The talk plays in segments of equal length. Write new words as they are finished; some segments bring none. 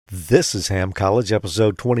This is Ham College,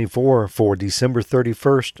 episode 24 for December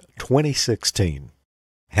 31st, 2016.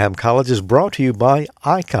 Ham College is brought to you by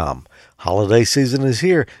ICOM. Holiday season is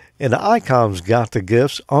here, and ICOM's got the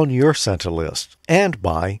gifts on your Santa list. And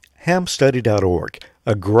by hamstudy.org,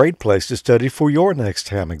 a great place to study for your next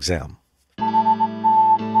ham exam.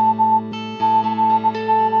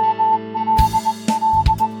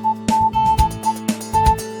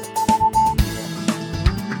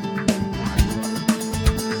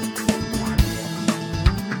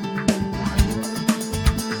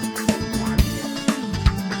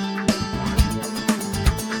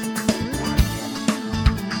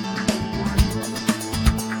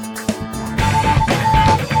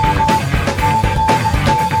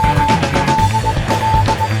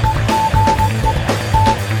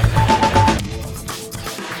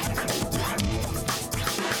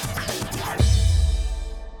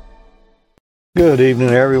 Good evening,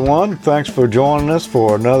 everyone. Thanks for joining us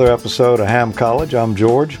for another episode of Ham College. I'm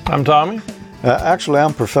George. I'm Tommy. Actually,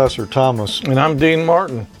 I'm Professor Thomas. And I'm Dean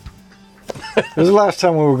Martin. This is the last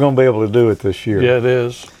time we were going to be able to do it this year. Yeah, it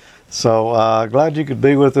is. So glad you could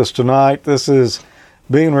be with us tonight. This is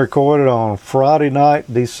being recorded on Friday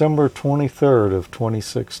night, December 23rd of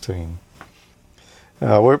 2016.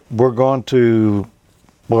 We're going to,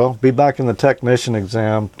 be back in the technician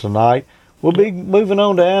exam tonight. We'll be moving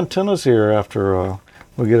on to antennas here after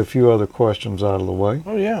we get a few other questions out of the way.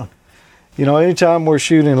 Oh, yeah. You know, anytime we're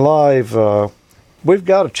shooting live, we've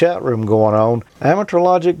got a chat room going on,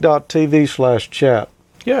 amateurlogic.tv/chat.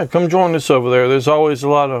 Yeah, come join us over there. There's always a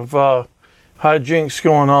lot of hijinks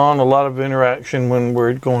going on, a lot of interaction when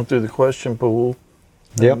we're going through the question pool.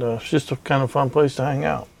 And, it's just a kind of fun place to hang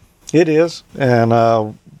out. It is. And,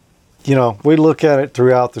 we look at it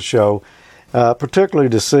throughout the show. Particularly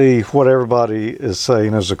to see what everybody is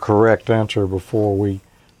saying is a correct answer before we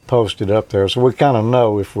post it up there, so we kind of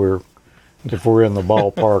know if we're in the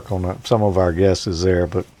ballpark on some of our guesses there.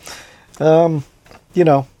 But a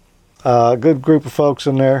good group of folks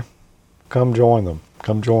in there. Come join them.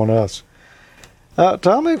 Come join us.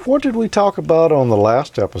 Tommy, what did we talk about on the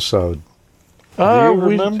last episode? Do you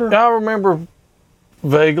remember? I remember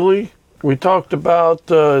vaguely. We talked about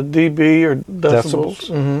dB or decibels.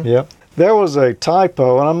 Mm-hmm. Yep. There was a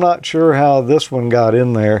typo, and I'm not sure how this one got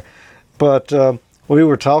in there, but we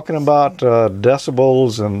were talking about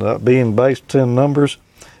decibels and being base 10 numbers,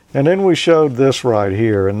 and then we showed this right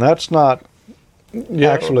here, and that's not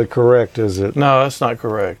actually correct, is it? No, that's not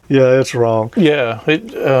correct. Yeah, it's wrong. Yeah,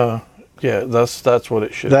 that's what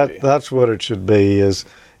it should be. That's what it should be, is,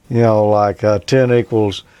 like 10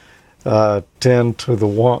 equals 10 to the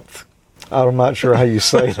 1th. I'm not sure how you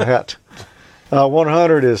say that.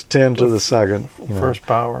 100 is 10 to the second. First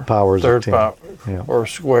power. Powers third of 10. power. Yeah. Or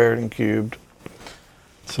squared and cubed.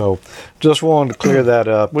 So just wanted to clear that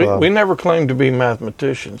up. We never claimed to be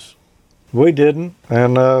mathematicians. We didn't.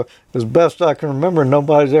 And as best I can remember,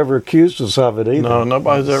 nobody's ever accused us of it either. No,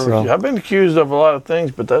 nobody's ever. I've been accused of a lot of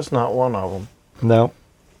things, but that's not one of them. No.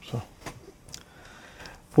 So.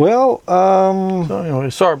 Well, so anyway,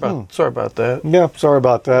 sorry about that. Yeah, sorry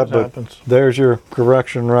about that, but happens. There's your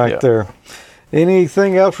correction right there.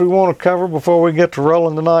 Anything else we want to cover before we get to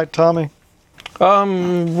rolling tonight, Tommy?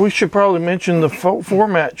 We should probably mention the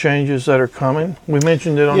format changes that are coming. We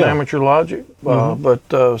mentioned it on Amateur Logic,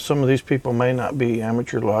 but some of these people may not be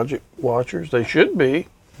Amateur Logic watchers. They should be,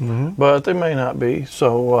 but they may not be.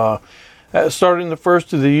 So starting the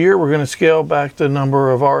first of the year, we're going to scale back the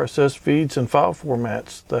number of RSS feeds and file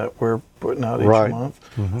formats that we're putting out each month.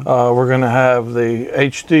 We're going to have the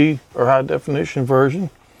HD or high definition version,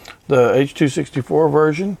 the H.264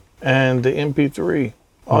 version, and the MP3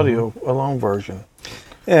 audio alone version.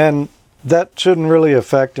 And that shouldn't really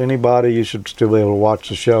affect anybody. You should still be able to watch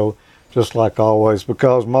the show just like always,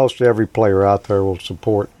 because most every player out there will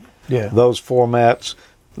support those formats.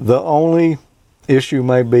 The only issue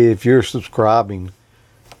may be if you're subscribing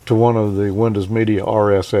to one of the Windows Media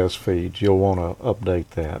RSS feeds, you'll want to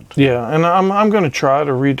update that. Yeah, and I'm going to try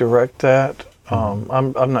to redirect that.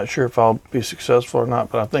 I'm not sure if I'll be successful or not,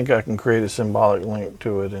 but I think I can create a symbolic link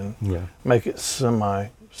to it and make it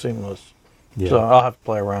semi-seamless. Yeah. So I'll have to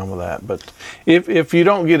play around with that. But if you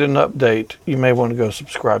don't get an update, you may want to go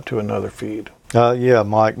subscribe to another feed. Yeah,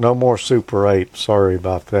 Mike, no more Super 8. Sorry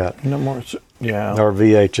about that. No more, Or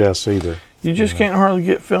VHS either. You just can't hardly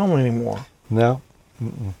get film anymore. No.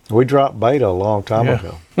 We dropped beta a long time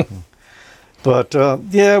ago. But,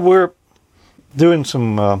 we're doing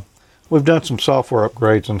some... We've done some software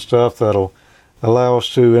upgrades and stuff that'll allow us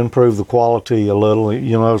to improve the quality a little.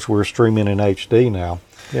 You notice we're streaming in HD now.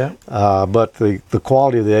 Yeah. But the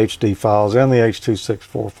quality of the HD files and the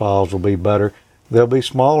H.264 files will be better. They'll be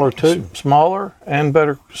smaller too. Smaller and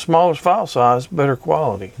better, smaller file size, better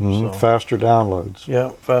quality. So, faster downloads. yeah,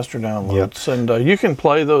 faster downloads. And you can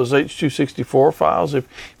play those H.264 files. If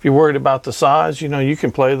you're worried about the size, you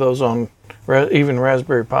can play those on, even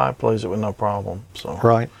Raspberry Pi plays it with no problem. So,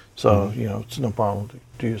 Right. So, it's no problem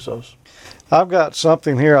to use those. I've got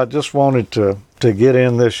something here I just wanted to get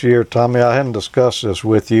in this year, Tommy. I hadn't discussed this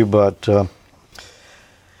with you, but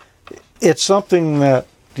it's something that,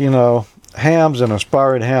 hams and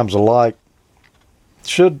aspiring hams alike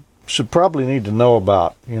should probably need to know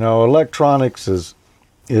about. Electronics is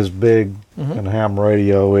big in ham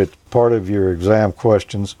radio. It's part of your exam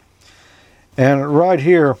questions. And right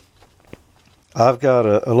here, I've got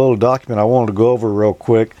a little document I wanted to go over real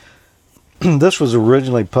quick. This was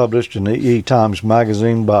originally published in the E-Times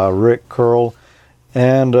magazine by Rick Curl,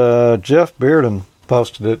 and Jeff Bearden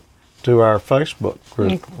posted it to our Facebook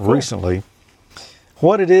group recently.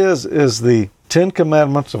 What it is the 10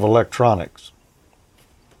 Commandments of Electronics.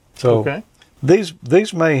 So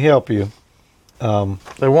these may help you.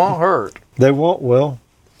 They won't hurt. They won't, well,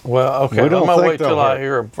 okay, I'm going to wait till I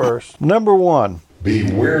hear them first. Number 1.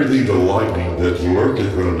 Beware thee the lightning that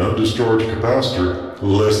lurketh in an undischarged capacitor,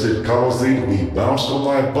 lest it cause thee to be bounced on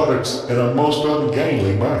thy buttocks in a most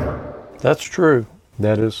ungainly manner. That's true.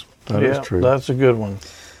 That is true. That's a good one.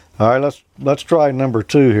 All right, let's try number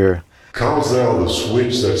 2 here. Cause thou the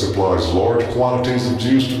switch that supplies large quantities of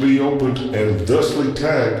juice to be opened and thusly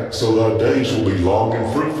tagged, so thy days will be long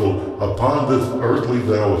and fruitful upon this earthly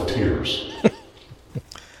vale of tears.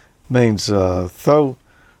 Means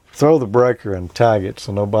throw the breaker and tag it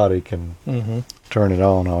so nobody can turn it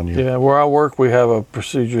on you. Yeah, where I work, we have a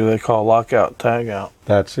procedure they call lockout, tag out.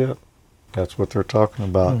 That's it. That's what they're talking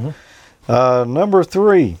about. Number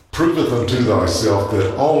 3. Proveth unto thyself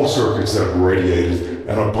that all circuits that radiated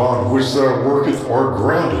and upon which thou workest are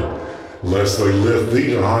grounded, lest they lift thee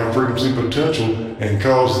to high frequency potential and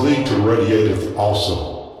cause thee to radiateth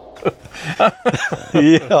also.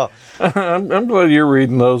 Yeah. I'm glad you're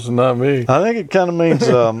reading those and not me. I think it kind of means,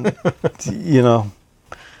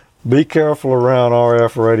 be careful around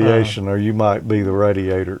RF radiation or you might be the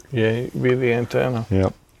radiator. Yeah, be the antenna.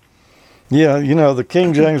 Yep. Yeah, the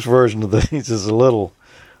King James version of these is a little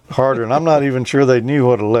harder, and I'm not even sure they knew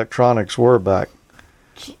what electronics were back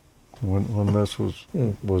when this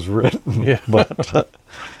was written. Yeah. But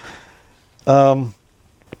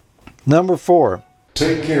number 4.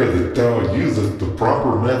 Take care that thou usest the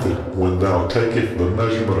proper method when thou takest the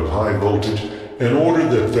measurement of high voltage, in order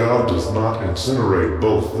that thou dost not incinerate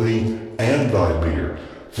both thee and thy meter.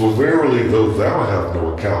 For verily, though thou have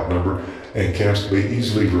no account number, and canst be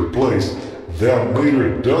easily replaced, thou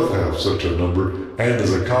meter doth have such a number, and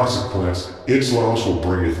as a consequence, its loss will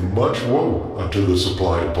bringeth much woe unto the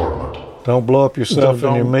supply department. Don't blow up yourself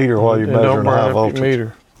in your meter while you're measuring high voltage. Your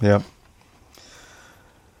meter. Yep.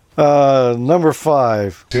 Number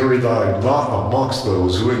 5. Tarry thy not amongst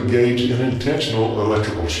those who engage in intentional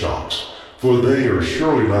electrical shocks, for they are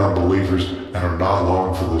surely non-believers and are not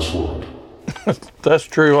long for this world. That's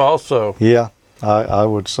true also. Yeah, I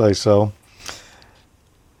would say so.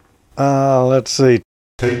 Let's see.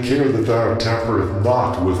 Take care that thou tampereth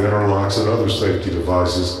not with interlocks and other safety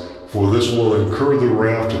devices, for this will incur the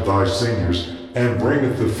wrath of thy seniors, and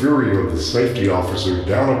bringeth the fury of the safety officer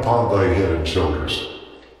down upon thy head and shoulders.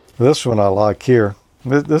 This one I like here.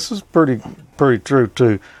 This is pretty true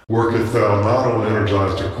too. Worketh thou not on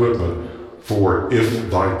energized equipment, for if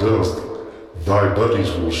thou dost, thy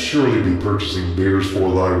buddies will surely be purchasing beers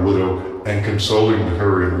for thy widow and consoling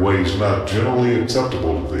her in ways not generally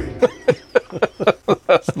acceptable to thee.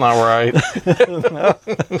 That's not right.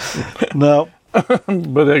 No.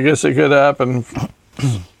 But I guess it could happen.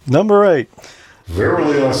 Number 8.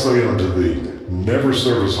 Verily I say unto thee, never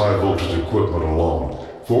service high voltage equipment alone,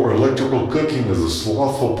 for electrical cooking is a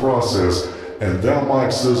slothful process, and thou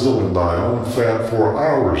might sizzle in thy own fat for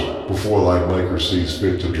hours before thy maker sees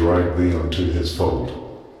fit to drag thee unto his fold.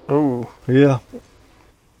 Ooh. Yeah.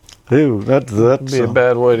 Ooh, that's be a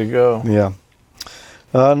bad way to go. Yeah.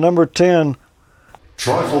 Number 10.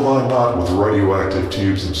 Trifle thy not with radioactive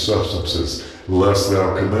tubes and substances, lest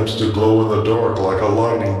thou commence to glow in the dark like a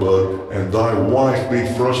lightning bug, and thy wife be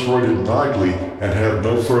frustrated nightly and have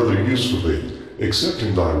no further use for thee,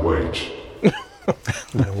 excepting thy wage.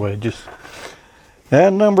 No wages.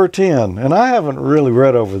 And number 10. And I haven't really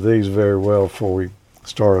read over these very well before we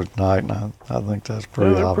started tonight, and I think that's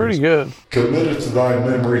pretty they're obvious. pretty good. Commit to thy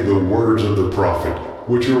memory the words of the prophet,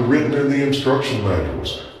 which are written in the instruction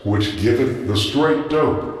manuals, which giveth the straight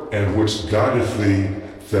dope, and which guideth thee,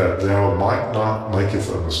 that thou might not maketh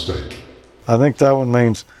a mistake. I think that one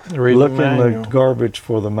means Read look the in manual. the garbage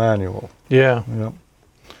for the manual. Yeah, Yep.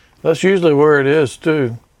 that's usually where it is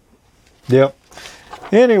too. Yep.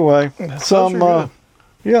 Anyway, Those are good.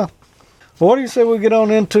 yeah. What do you say we get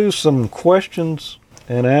on into some questions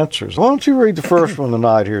and answers? Why don't you read the first one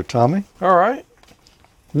tonight here, Tommy? All right.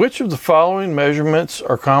 Which of the following measurements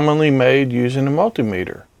are commonly made using a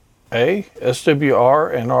multimeter? A,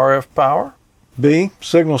 SWR and RF power. B,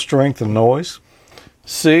 signal strength and noise.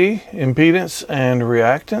 C, impedance and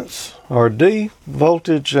reactance. Or D,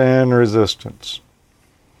 voltage and resistance.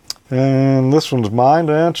 And this one's mine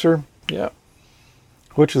to answer. Yep.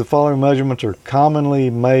 Which of the following measurements are commonly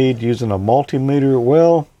made using a multimeter?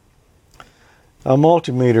 Well, a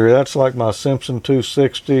multimeter, that's like my Simpson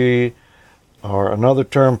 260, or another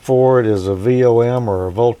term for it is a VOM or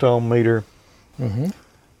a voltohm meter.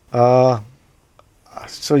 Mm-hmm.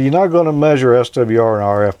 So you're not going to measure SWR and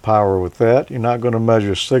RF power with that. You're not going to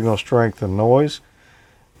measure signal strength and noise.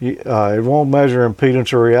 It won't measure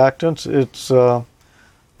impedance or reactance. It's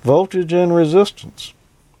voltage and resistance.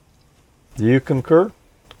 Do you concur?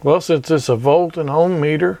 Well, since it's a volt and ohm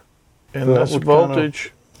meter, and That that's would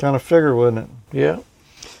voltage, Kind of figure, wouldn't it? yeah.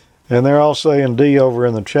 And they're all saying D over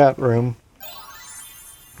in the chat room.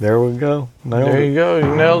 There we go. Nailed There it. you go.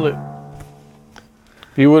 You nailed it.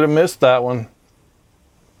 You would have missed that one.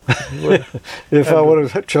 If I would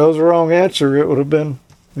have chose the wrong answer, it would have been,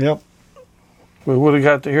 yep. We would have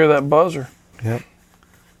got to hear that buzzer.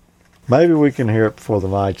 Maybe we can hear it before the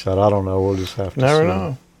night's out. I don't know. We'll just have to Never see.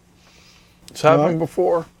 know. It's happened All right.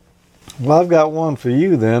 before. Well, I've got one for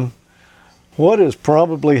you then. What is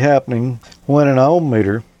probably happening when an ohm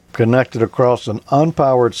meter connected across an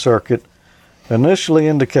unpowered circuit initially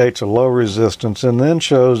indicates a low resistance and then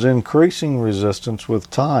shows increasing resistance with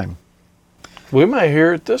time? We may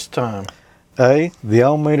hear it this time. A, the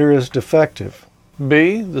ohm meter is defective.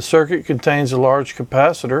 B, the circuit contains a large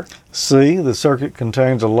capacitor. C, the circuit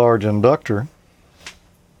contains a large inductor.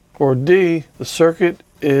 Or D, the circuit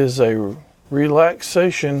is a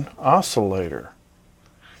relaxation oscillator.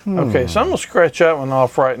 Okay, so I'm going to scratch that one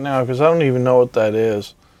off right now because I don't even know what that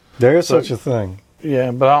is. There is So- such a thing.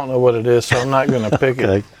 Yeah, but I don't know what it is, so I'm not going to pick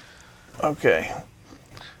Okay. it. Okay.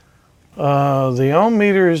 The ohm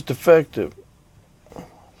meter is defective.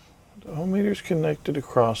 The ohm meter is connected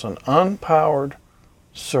across an unpowered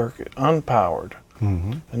circuit. Unpowered.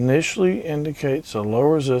 Mm-hmm. Initially indicates a low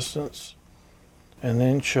resistance and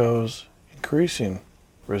then shows increasing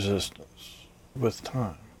resistance with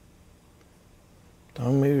time. The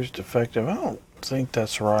ohm meter is defective. I don't think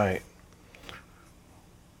that's right.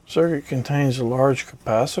 Circuit contains a large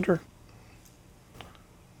capacitor.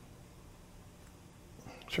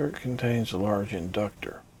 Circuit contains a large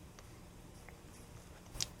inductor.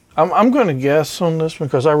 I'm going to guess on this one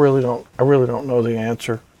because I really don't know the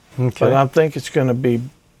answer. Okay. But I think it's going to be.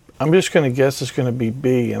 I'm just going to guess it's going to be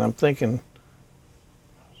B, and I'm thinking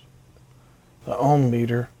the ohm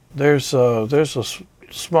meter. There's a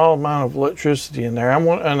small amount of electricity in there.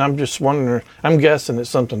 I'm just wondering. I'm guessing it's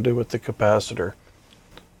something to do with the capacitor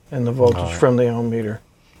and the voltage All right. from the ohm meter.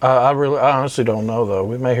 I honestly don't know though.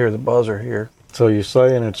 We may hear the buzzer here. So you're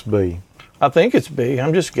saying it's B. I think it's B.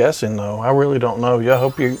 I'm just guessing though. I really don't know. I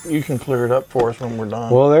hope you can clear it up for us when we're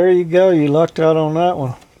done. Well, there you go. You lucked out on that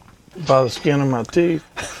one. By the skin of my teeth.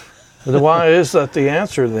 But why is that the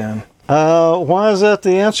answer then? Why is that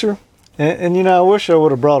the answer? And you know, I wish I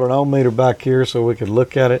would have brought an ohm meter back here so we could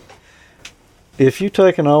look at it. If you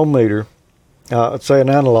take an ohm meter, let's say an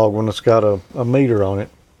analog one that's got a meter on it,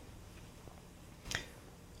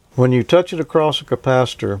 when you touch it across a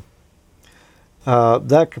capacitor,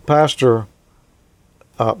 that capacitor,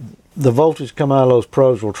 the voltage coming out of those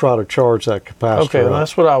probes will try to charge that capacitor Okay, up.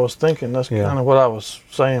 that's what I was thinking. That's Yeah. kind of what I was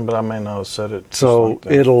saying, but I may not have said it. just So like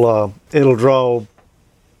that. it'll draw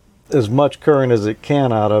as much current as it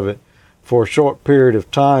can out of it for a short period of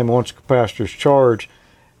time. Once the capacitor's charged,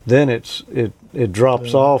 then it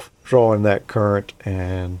drops off, drawing that current,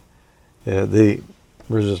 and the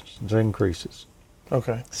resistance increases.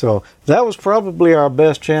 Okay. So that was probably our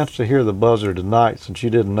best chance to hear the buzzer tonight, since you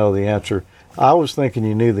didn't know the answer. I was thinking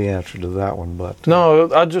you knew the answer to that one, but No,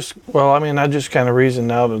 I just kind of reasoned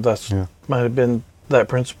now that that's Yeah. might have been that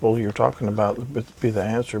principle you're talking about would be the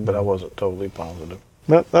answer, but I wasn't totally positive.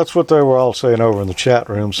 that's what they were all saying over in the chat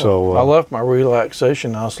room. So I left my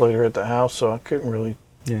relaxation oscillator at the house, so I couldn't really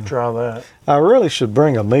Yeah. try that. I really should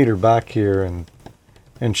bring a meter back here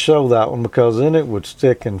and show that one, because then it would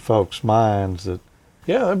stick in folks' minds that.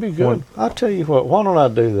 Yeah, that'd be good. I'll tell you what. Why don't I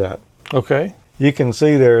do that? Okay. You can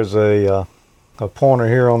see there's a pointer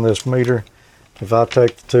here on this meter. If I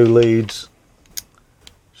take the two leads,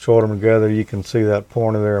 short them together, you can see that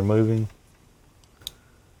pointer there moving.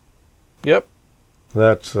 Yep.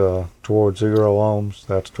 That's toward 0 ohms.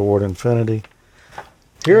 That's toward infinity.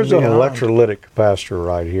 Here's an Beyond. electrolytic capacitor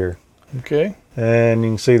right here. Okay. And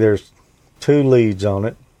you can see there's 2 leads on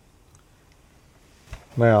it.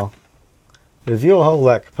 Now, if you'll hold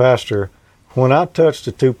that capacitor, when I touch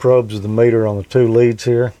the 2 probes of the meter on the 2 leads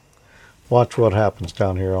here, watch what happens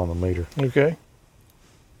down here on the meter. Okay.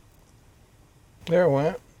 There it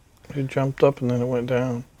went. It jumped up and then it went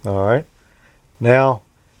down. All right. Now,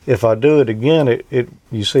 if I do it again, it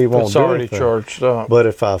you see it won't It's do already anything. charged up. But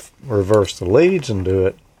if I reverse the leads and do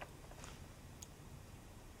it,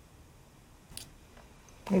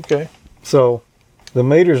 Okay. so the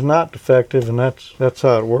meter's not defective, and that's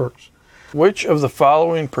how it works. Which of the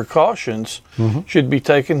following precautions should be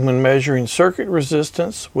taken when measuring circuit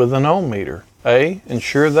resistance with an ohm meter? A.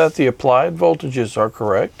 Ensure that the applied voltages are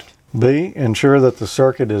correct. B, ensure that the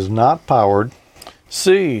circuit is not powered.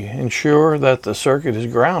 C. Ensure that the circuit is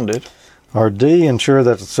grounded. Or D, ensure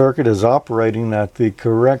that the circuit is operating at the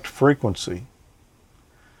correct frequency.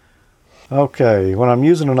 Okay, when I'm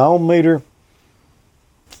using an ohm meter,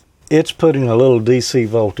 it's putting a little DC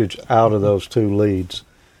voltage out of those 2 leads.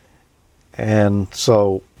 And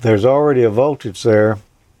so there's already a voltage there.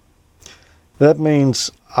 That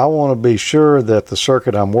means I want to be sure that the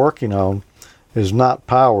circuit I'm working on is not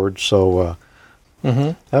powered. So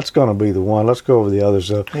that's going to be the one. Let's go over the others.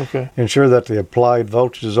 Okay. Ensure that the applied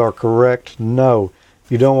voltages are correct. No,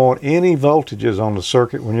 you don't want any voltages on the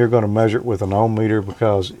circuit when you're going to measure it with an ohm meter,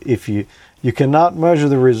 because if you cannot measure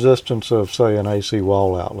the resistance of, say, an AC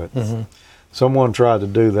wall outlet. Someone tried to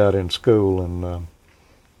do that in school, and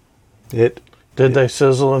Did they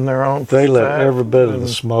sizzle in their own they let fat? every bit of the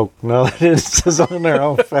smoke. No, they didn't sizzle in their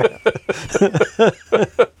own fat.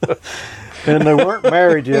 And they weren't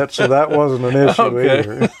married yet, so that wasn't an issue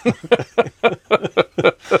either.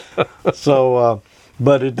 So,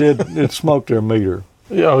 but it smoked their meter.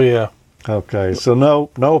 Oh, yeah. Okay, so no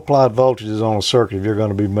applied voltages on a circuit if you're going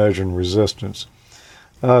to be measuring resistance.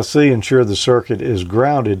 C, ensure the circuit is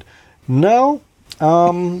grounded. No,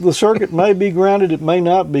 the circuit may be grounded, it may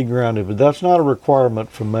not be grounded, but that's not a requirement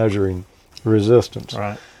for measuring resistance.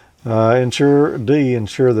 Right. Ensure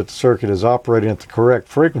that the circuit is operating at the correct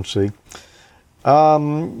frequency.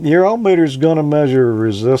 Your ohm meter is going to measure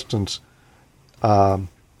resistance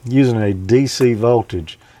using a DC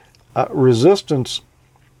voltage. Resistance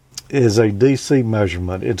is a DC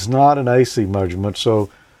measurement. It's not an AC measurement, so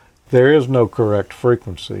there is no correct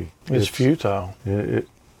frequency. It's futile.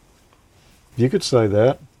 You could say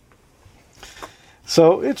that.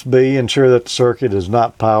 So it's B, ensure that the circuit is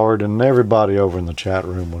not powered, and everybody over in the chat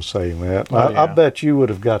room was saying that. Oh, yeah. I bet you would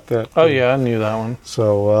have got that. Oh, too. yeah, I knew that one.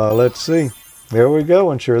 So let's see. There we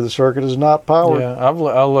go. Ensure the circuit is not powered. Yeah,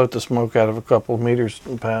 I'll let the smoke out of a couple of meters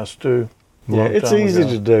past, too. Yeah, it's easy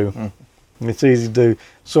to do. It's easy to do.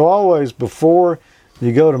 So always, before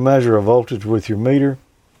you go to measure a voltage with your meter,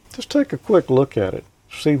 just take a quick look at it.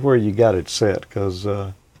 See where you got it set, because,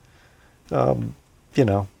 Yeah.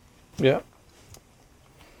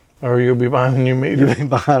 Or you'll be buying a new meter. you'll be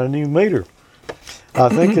buying a new meter. I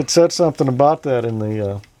think it said something about that in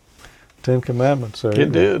the Ten Commandments there.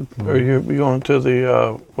 It did. Or you'll be going to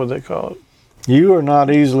the, what do they call it? You are not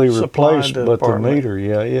easily Supply replaced, but the department. meter,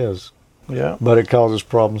 is. Yeah. But it causes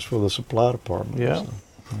problems for the supply department. Yeah. So.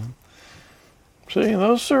 See,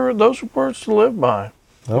 those are words to live by,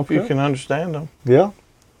 if you Okay. can understand them. Yeah.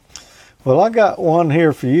 Well, I got one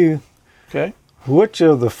here for you. Okay. Which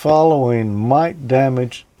of the following might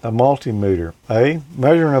damage a multimeter? A,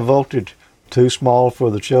 measuring a voltage too small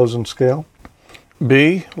for the chosen scale.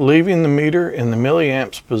 B, leaving the meter in the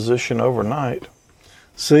milliamps position overnight.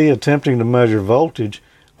 C, attempting to measure voltage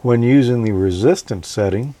when using the resistance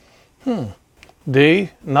setting. D,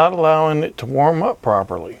 not allowing it to warm up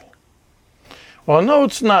properly. Well, I know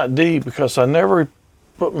it's not D because I never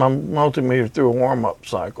put my multimeter through a warm-up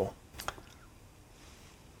cycle.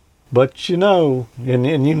 But and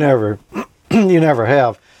you never, you never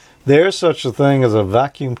have. There's such a thing as a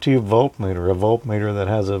vacuum tube voltmeter, a voltmeter that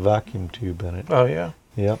has a vacuum tube in it. Oh, yeah?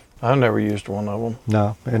 Yep. I've never used one of them.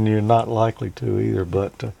 No, and you're not likely to either.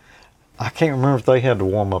 But I can't remember if they had to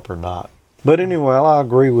warm up or not. But anyway, I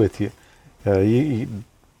agree with you. Not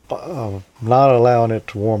allowing it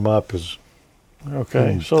to warm up is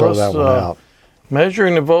Okay, so throw let's that one out.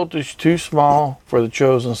 measuring the voltage too small for the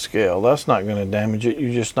chosen scale. That's not going to damage it.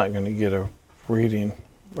 You're just not going to get a reading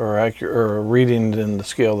or a reading in the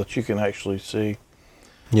scale that you can actually see.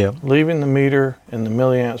 Yeah. Leaving the meter in the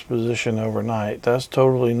milliamps position overnight. That's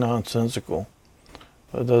totally nonsensical.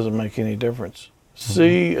 That doesn't make any difference.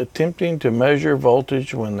 C, attempting to measure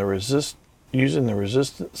voltage when using the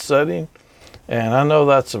resistance setting. And I know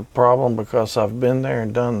that's a problem because I've been there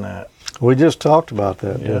and done that. We just talked about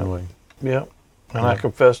that, didn't we? Yep. And I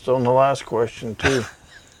confessed on the last question, too.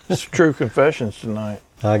 It's true confessions tonight.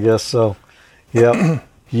 I guess so. Yep.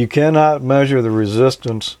 You cannot measure the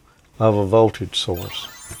resistance of a voltage source.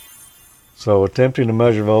 So attempting to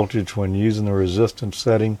measure voltage when using the resistance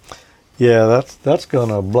setting, yeah, that's going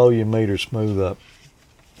to blow your meter smooth up.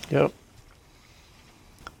 Yep.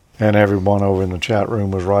 And everyone over in the chat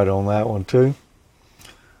room was right on that one, too.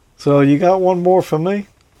 So you got one more for me?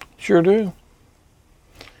 Sure do.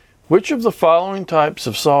 Which of the following types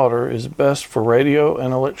of solder is best for radio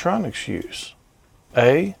and electronics use?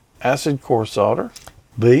 A. Acid core solder.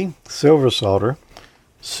 B. Silver solder.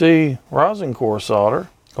 C. Rosin core solder.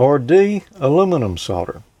 Or D. Aluminum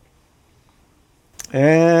solder.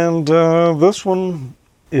 And this one,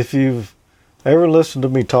 if you've ever listened to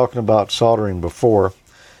me talking about soldering before,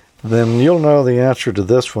 then you'll know the answer to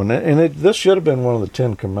this one. And this should have been one of the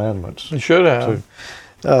 10 Commandments. You should have.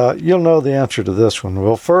 You'll know the answer to this one.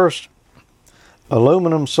 Well, first,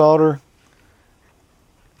 aluminum solder.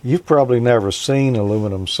 You've probably never seen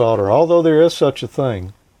aluminum solder, although there is such a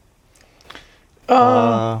thing.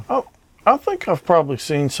 I think I've probably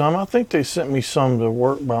seen some. I think they sent me some to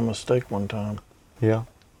work by mistake one time. Yeah.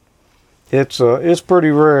 It's pretty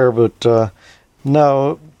rare, but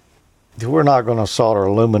no, we're not going to solder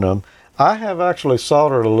aluminum. I have actually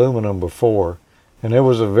soldered aluminum before, and it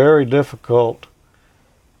was a very difficult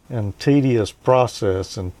and tedious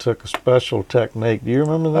process and took a special technique. Do you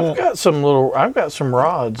remember that? I've got some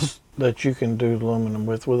rods that you can do aluminum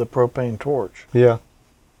with a propane torch. Yeah.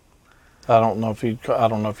 I don't know if you'd call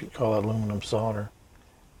that aluminum solder.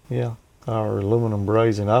 Yeah. Or aluminum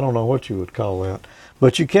brazing. I don't know what you would call that.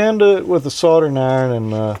 But you can do it with a soldering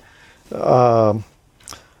iron and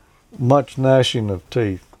much gnashing of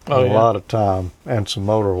teeth. A lot of time and some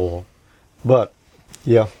motor oil. But,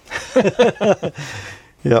 yeah.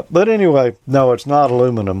 Yeah. But anyway, no, it's not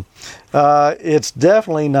aluminum. It's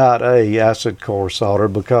definitely not a acid core solder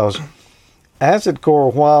because acid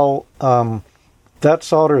core, while that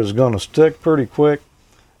solder is going to stick pretty quick,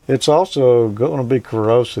 it's also going to be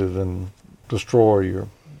corrosive and destroy your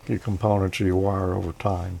components or your wire over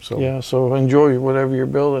time. So yeah, so enjoy whatever you're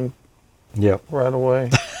building. Yep. Right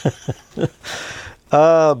away.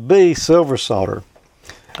 B, silver solder.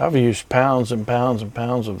 I've used pounds and pounds and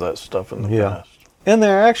pounds of that stuff in the past. And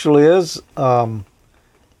there actually is,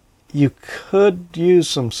 you could use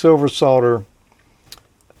some silver solder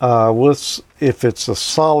if it's a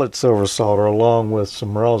solid silver solder along with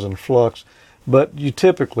some rosin flux, but you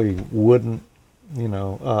typically wouldn't,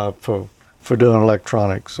 for doing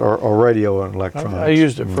electronics or radio and electronics. I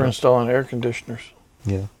used it for installing air conditioners.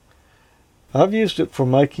 Yeah. I've used it for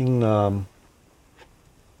making,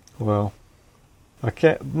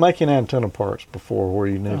 making antenna parts before where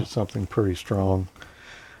you needed something pretty strong.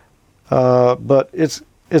 But it's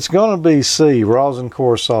going to be C, rosin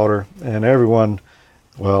core solder, and everyone,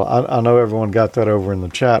 I know everyone got that over in the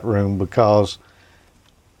chat room because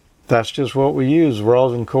that's just what we use.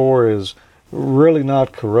 Rosin core is really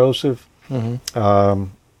not corrosive. Mm-hmm.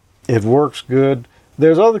 It works good.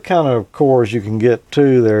 There's other kind of cores you can get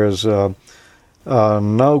too. There's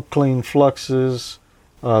no clean fluxes.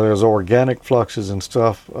 There's organic fluxes and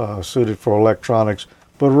stuff suited for electronics.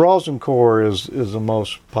 But rosin core is the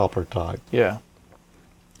most popular type. Yeah.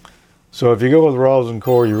 So if you go with rosin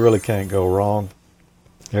core, you really can't go wrong.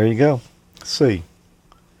 There you go. C.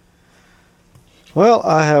 Well,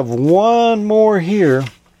 I have one more here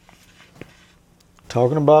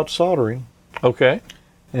talking about soldering. Okay.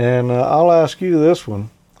 And I'll ask you this one.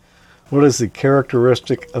 What is the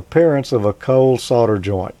characteristic appearance of a cold solder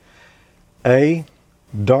joint? A,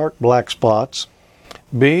 dark black spots.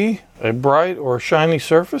 B, a bright or shiny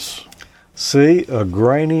surface. C, a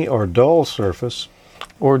grainy or dull surface.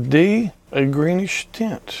 Or D, a greenish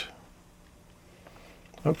tint.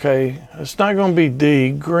 Okay, it's not going to be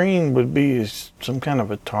D. Green would be some kind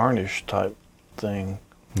of a tarnish type thing.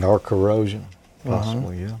 Or corrosion,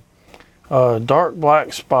 possibly, yeah. Dark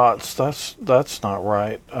black spots, that's not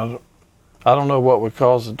right. I don't know what would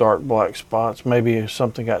cause the dark black spots. Maybe if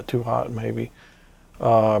something got too hot, maybe.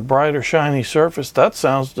 Bright or shiny surface, that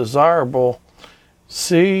sounds desirable.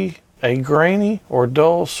 C, a grainy or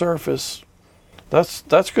dull surface. That's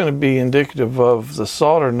going to be indicative of the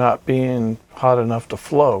solder not being hot enough to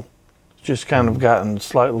flow. It's just kind of gotten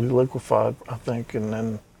slightly liquefied, I think, and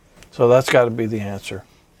then so that's got to be the answer.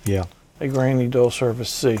 Yeah. A grainy, dull surface,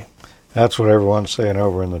 C. That's what everyone's saying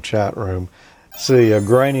over in the chat room. C, a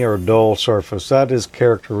grainy or dull surface. That is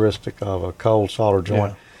characteristic of a cold solder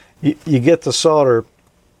joint. Yeah. You get the solder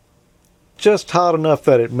just hot enough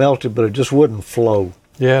that it melted, but it just wouldn't flow.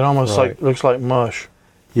 Yeah, it almost Right. looks like mush.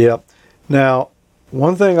 Yep. Now,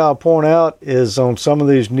 one thing I'll point out is on some of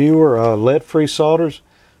these newer lead-free solders,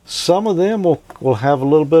 some of them will have a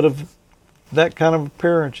little bit of that kind of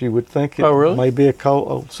appearance. You would think it really? may be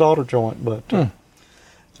a solder joint, but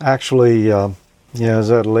actually, is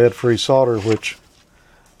that a lead-free solder, which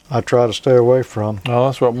I try to stay away from. Oh,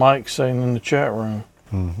 that's what Mike's saying in the chat room.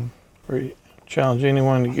 Mm-hmm. We challenge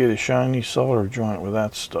anyone to get a shiny solder joint with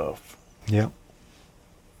that stuff. Yep.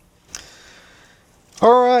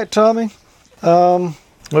 All right, Tommy.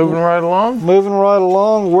 Moving right along. Moving right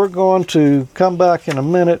along, we're going to come back in a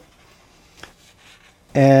minute,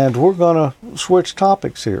 and we're going to switch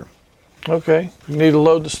topics here. Okay. You need to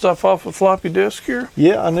load the stuff off a floppy disk here?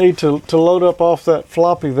 Yeah, I need to load up off that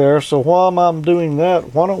floppy there. So while I'm doing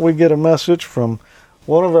that, why don't we get a message from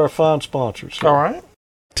one of our fine sponsors? All right.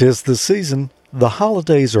 'Tis the season. The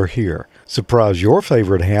holidays are here. Surprise your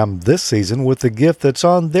favorite ham this season with the gift that's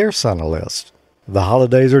on their Santa list. The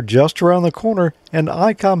holidays are just around the corner, and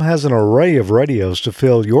ICOM has an array of radios to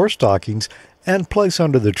fill your stockings and place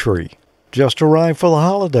under the tree. Just arrived for the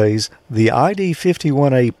holidays, the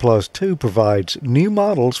ID51A Plus 2 provides new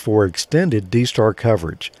models for extended D-Star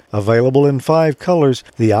coverage. Available in 5 colors,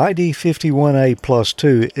 the ID51A Plus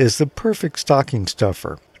 2 is the perfect stocking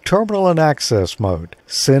stuffer. Terminal and access mode,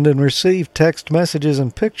 send and receive text messages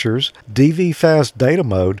and pictures, DV fast data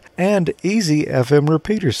mode, and easy FM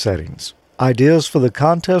repeater settings. Ideas for the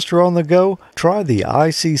contest are on the go? Try the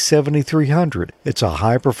IC7300. It's a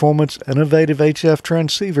high-performance, innovative HF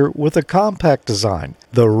transceiver with a compact design.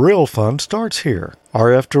 The real fun starts here.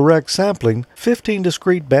 RF direct sampling, 15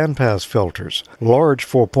 discrete bandpass filters, large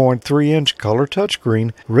 4.3-inch color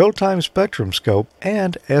touchscreen, real-time spectrum scope,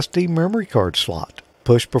 and SD memory card slot.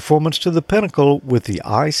 Push performance to the pinnacle with the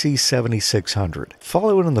IC7600.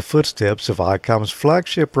 Following in the footsteps of ICOM's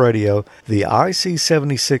flagship radio, the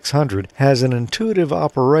IC7600 has an intuitive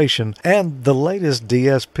operation and the latest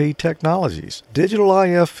DSP technologies. Digital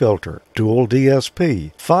IF filter, dual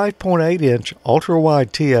DSP, 5.8-inch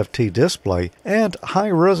ultra-wide TFT display, and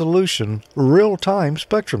high-resolution real-time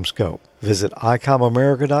spectrum scope. Visit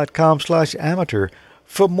ICOMAmerica.com/amateur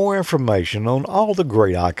for more information on all the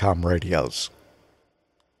great ICOM radios.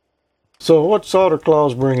 So what Santa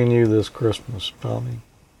Claus bringing you this Christmas, Tommy?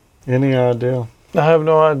 Any idea? I have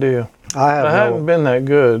no idea. I haven't been that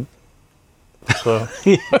good. So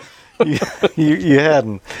you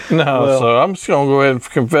hadn't. no, Well, so I'm just gonna go ahead and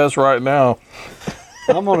confess right now.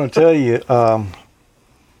 I'm going to tell you,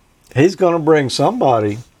 he's going to bring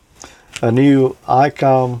somebody a new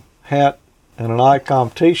ICOM hat and an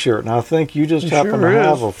ICOM T-shirt, and I think you just He happen sure to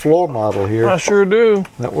have is. a floor model here I sure do.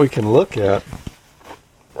 that we can look at.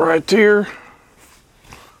 Right here.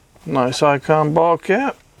 Nice ICOM ball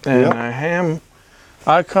cap and Yep. a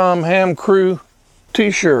ICOM Ham Crew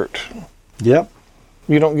T-shirt. Yep.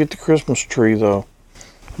 You don't get the Christmas tree though.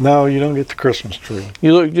 No, you don't get the Christmas tree.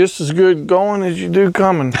 You look just as good going as you do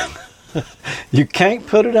coming. You can't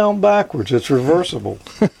put it on backwards. It's reversible.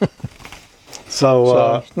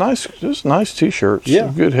 So, nice, just nice T-shirts.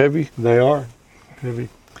 yeah. Good heavy. they are heavy.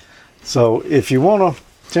 So if you want a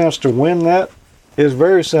chance to win that, it's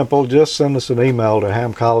very simple. Just send us an email to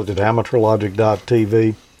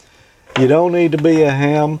hamcollege@amateurlogic.tv. You don't need to be a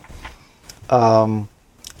ham. All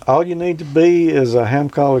you need to be is a Ham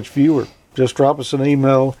College viewer. Just drop us an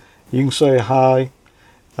email. You can say hi.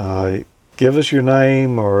 Give us your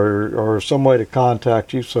name or some way to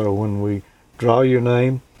contact you. So when we draw your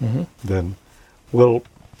name, then we'll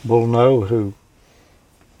know who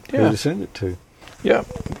to send it to. Yeah.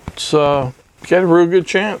 It's got a real good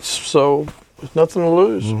chance. So there's nothing to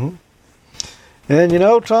lose. And you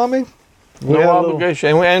know, Tommy, we No had a little-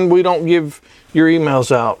 obligation, and we don't give your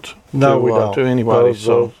emails out. No, to, we don't. to anybody.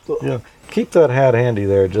 So, yeah, keep that hat handy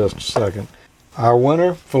there just a second. Our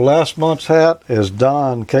winner for last month's hat is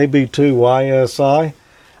Don KB2YSI.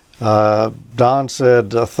 Don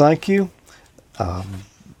said, thank you.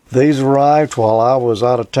 These arrived while I was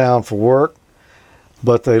out of town for work,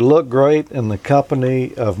 but they look great in the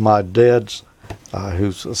company of my dad's,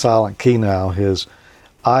 who's a silent key now, his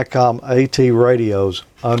ICOM AT radios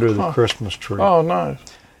under the Christmas tree. Oh, nice.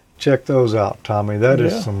 Check those out, Tommy. That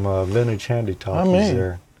is Yeah. some vintage handy talkies I mean.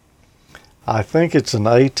 there. I think it's an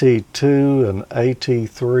AT2, an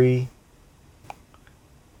AT3,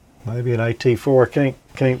 maybe an AT4. I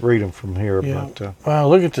can't read them from here, Yeah. but Wow,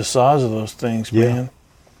 look at the size of those things, Yeah. man.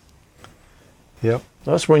 yep,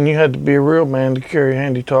 That's when you had to be a real man to carry a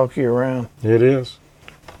handy talkie around it is.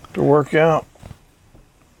 to work out.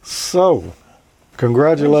 So,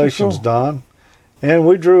 congratulations, Those are Don. And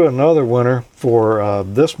we drew another winner for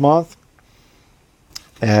this month.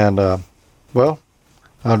 And, well,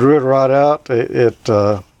 I drew it right out.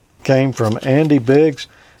 It came from Andy Biggs,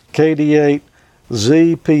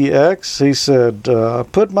 KD8ZPX. He said,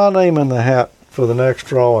 put my name in the hat for the next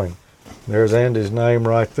drawing. There's Andy's name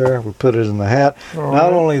right there. We put it in the hat.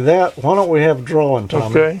 Not only that, why don't we have a drawing, Tommy?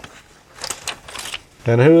 Okay.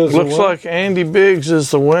 And who is Looks like Andy Biggs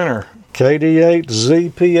is the winner.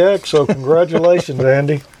 KD8ZPX. So congratulations,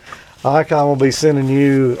 Andy. Icon will be sending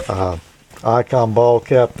you Icon ball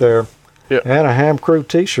cap there, yep, and a Ham Crew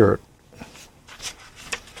T-shirt.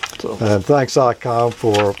 So, and thanks, Icon,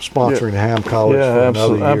 for sponsoring Ham College for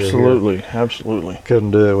another year. Absolutely.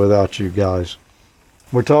 Couldn't do it without you guys.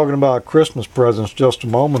 We're talking about Christmas presents just a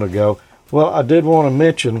moment ago. Well, I did want to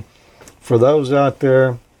mention, for those out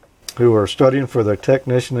there who are studying for their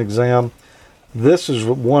technician exam, this is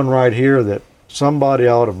one right here that somebody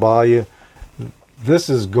ought to buy you. This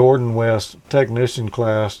is Gordon West Technician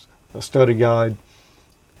Class, a study guide.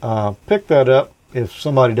 Pick that up. If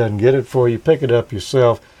somebody doesn't get it for you, pick it up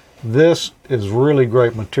yourself. This is really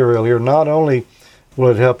great material here. Not only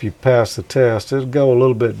will it help you pass the test, it'll go a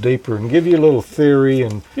little bit deeper and give you a little theory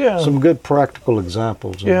and some good practical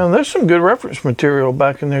examples. Yeah, and there's some good reference material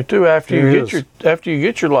back in there too. After you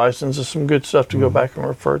get your license, there's some good stuff to go back and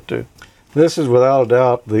refer to. This is without a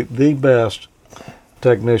doubt the best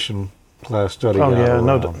technician class study guide. Oh yeah,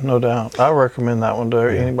 no doubt. I recommend that one to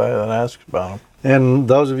anybody that asks about them. And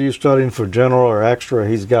those of you studying for general or extra,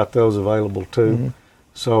 he's got those available too. Mm-hmm.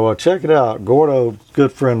 So check it out. Gordo,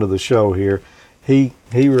 good friend of the show here. He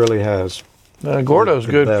really has. Gordo's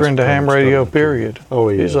a good friend of ham radio, period. Oh,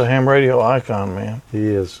 he's a ham radio icon, man. He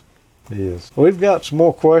is. We've got some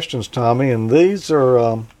more questions, Tommy, and these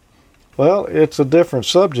are, well, it's a different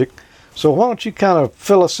subject. So why don't you kind of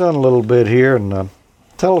fill us in a little bit here and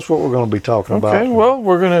tell us what we're going to be talking about. Okay, well,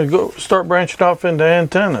 we're going to start branching off into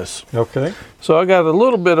antennas. Okay. So I got a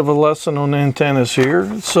little bit of a lesson on antennas here.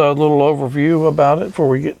 It's a little overview about it before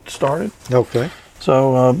we get started. Okay.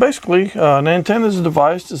 So basically, an antenna is a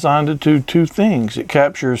device designed to do two things. It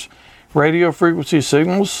captures radio frequency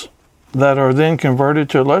signals that are then converted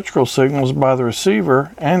to electrical signals by the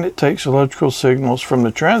receiver, and it takes electrical signals from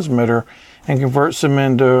the transmitter and converts them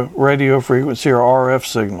into radio frequency or RF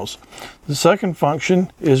signals. The second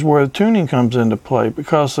function is where the tuning comes into play.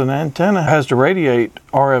 Because an antenna has to radiate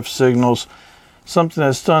RF signals, something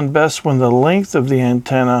that's done best when the length of the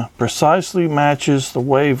antenna precisely matches the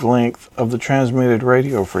wavelength of the transmitted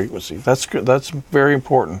radio frequency. That's very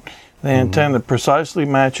important. The antenna precisely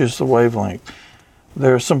matches the wavelength.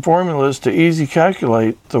 There are some formulas to easily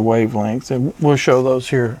calculate the wavelength, and we'll show those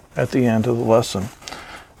here at the end of the lesson.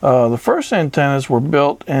 The first antennas were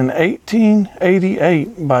built in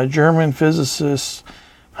 1888 by German physicist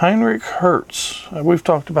Heinrich Hertz. We've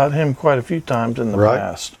talked about him quite a few times in the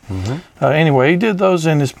past. Mm-hmm. Anyway, he did those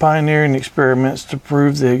in his pioneering experiments to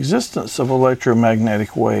prove the existence of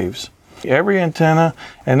electromagnetic waves. Every antenna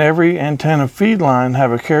and every antenna feed line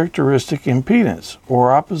have a characteristic impedance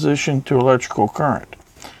or opposition to electrical current.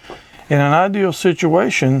 In an ideal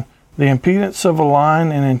situation, the impedance of a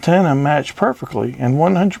line and antenna match perfectly, and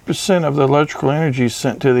 100% of the electrical energy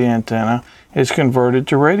sent to the antenna is converted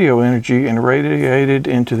to radio energy and radiated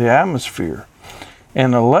into the atmosphere.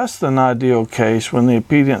 In a less than ideal case, when the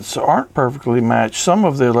impedances aren't perfectly matched, some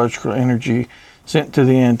of the electrical energy sent to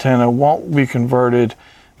the antenna won't be converted,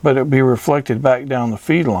 but it'll be reflected back down the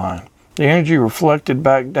feed line. The energy reflected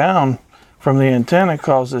back down from the antenna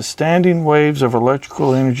causes standing waves of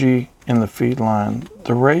electrical energy in the feed line.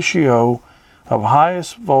 The ratio of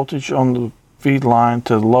highest voltage on the feed line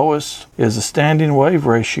to the lowest is the standing wave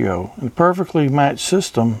ratio. In a perfectly matched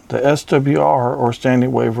system, the SWR or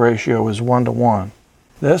standing wave ratio is 1:1.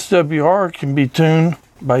 The SWR can be tuned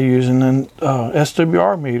by using an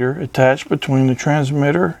SWR meter attached between the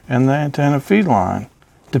transmitter and the antenna feed line.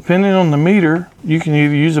 Depending on the meter, you can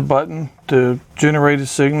either use a button to generate a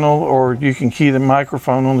signal, or you can key the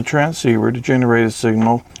microphone on the transceiver to generate a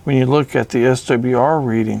signal when you look at the SWR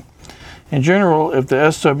reading. In general, if the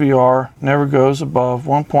SWR never goes above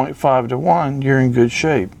 1.5 to 1, you're in good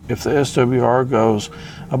shape. If the SWR goes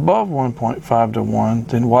above 1.5 to 1,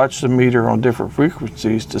 then watch the meter on different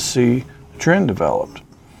frequencies to see a trend developed.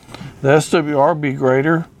 The SWR be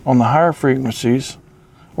greater on the higher frequencies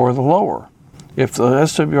or the lower. If the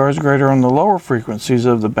SWR is greater on the lower frequencies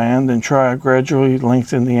of the band, then try gradually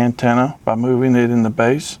lengthen the antenna by moving it in the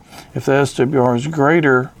base. If the SWR is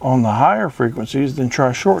greater on the higher frequencies, then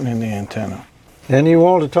try shortening the antenna. And you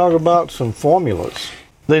want to talk about some formulas.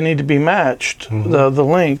 They need to be matched, the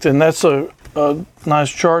length, and that's a nice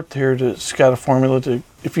chart here that's got a formula to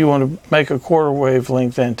if you want to make a quarter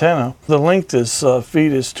wavelength antenna, the length is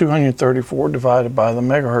feet is 234 divided by the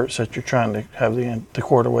megahertz that you're trying to have the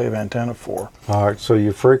quarter wave antenna for. All right, so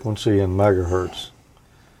your frequency in megahertz.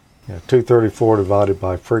 Yeah, 234 divided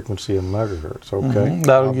by frequency in megahertz. Okay,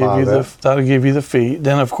 That'll give you the feet.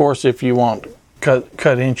 Then, of course, if you want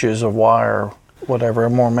cut inches of wire, whatever, a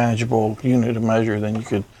more manageable unit of measure, then you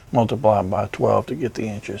could multiply by 12 to get the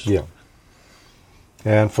inches. Yeah.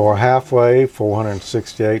 And for a half wave,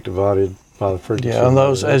 468 divided by the frequency. Yeah, and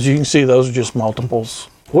those, as you can see, those are just multiples.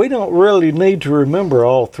 We don't really need to remember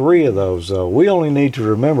all three of those, though. We only need to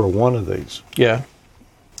remember one of these. Yeah.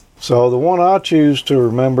 So the one I choose to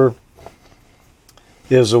remember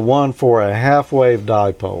is the one for a half wave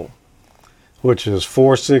dipole, which is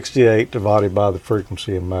 468 divided by the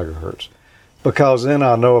frequency in megahertz. Because then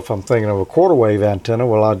I know if I'm thinking of a quarter wave antenna,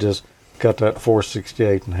 well, I just cut that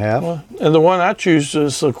 468 in half. Well, and the one I choose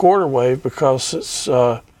is a quarter wave because it's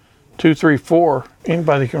 234.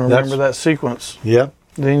 Anybody can remember that sequence. Yeah.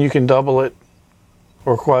 Then you can double it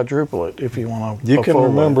or quadruple it if you want to. You can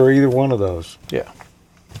remember either one of those. Yeah.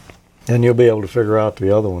 And you'll be able to figure out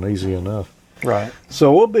the other one easy enough. Right.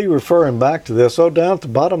 So we'll be referring back to this. So down at the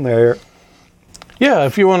bottom there. Yeah,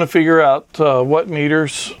 if you want to figure out what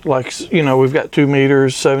meters, like, we've got 2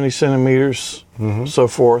 meters, 70 centimeters, so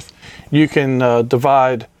forth. You can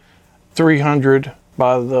divide 300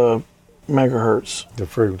 by the megahertz. The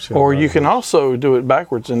frequency. Or you can also do it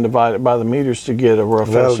backwards and divide it by the meters to get a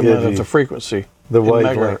rough estimate of the frequency the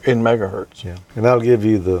wavelength in megahertz. Yeah, and that'll give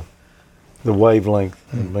you the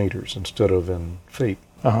wavelength in meters instead of in feet.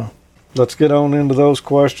 Uh-huh. Let's get on into those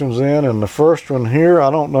questions then. And the first one here,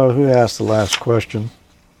 I don't know who asked the last question.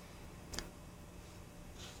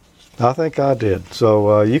 I think I did.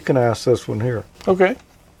 So you can ask this one here. Okay.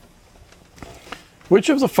 Which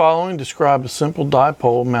of the following describe a simple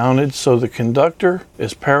dipole mounted so the conductor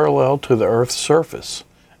is parallel to the Earth's surface?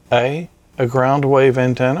 A ground wave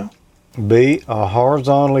antenna. B, a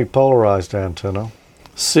horizontally polarized antenna.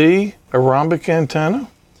 C, a rhombic antenna.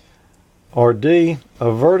 Or D, a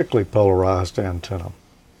vertically polarized antenna.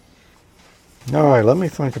 All right, let me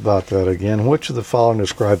think about that again. Which of the following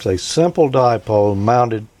describes a simple dipole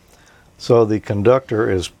mounted so the conductor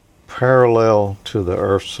is parallel to the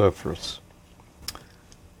Earth's surface?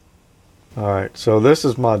 All right, so this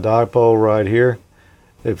is my dipole right here.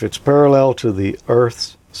 If it's parallel to the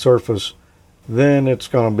Earth's surface, then it's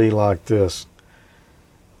going to be like this.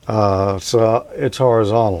 So it's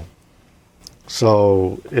horizontal.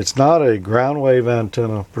 So it's not a ground wave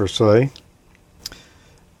antenna per se.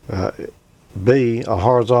 B, a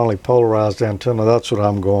horizontally polarized antenna. That's what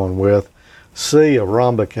I'm going with. C, a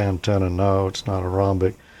rhombic antenna. No, it's not a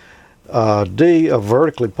rhombic. D, a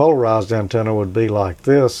vertically polarized antenna would be like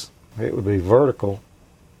this. It would be vertical,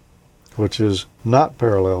 which is not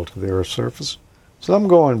parallel to the Earth's surface. So I'm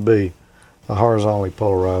going B, a horizontally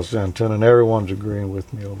polarized antenna, and everyone's agreeing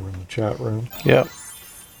with me over in the chat room. Yep.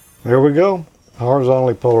 There we go.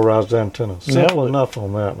 Horizontally polarized antenna. Simple enough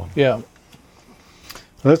on that one. Yeah.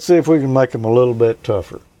 Let's see if we can make them a little bit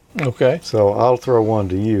tougher. Okay. So I'll throw one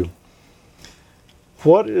to you.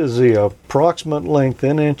 What is the approximate length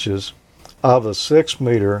in inches of a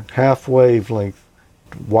 6-meter half wavelength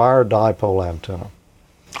wire dipole antenna?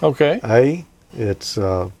 Okay. A, it's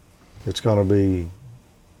going to be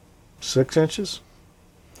 6 inches.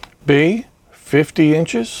 B, 50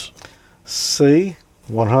 inches. C,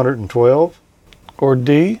 112. Or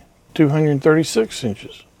D, 236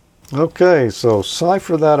 inches. Okay, so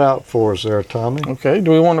cipher that out for us there, Tommy. Okay,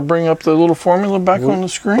 do we want to bring up the little formula back on the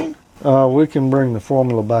screen? We can bring the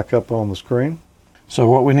formula back up on the screen. So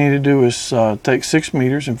what we need to do is take 6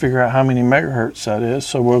 meters and figure out how many megahertz that is.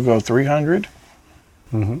 So we'll go 300.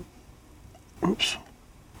 Oops.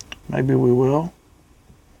 Maybe we will.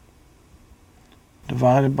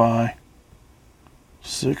 Divided by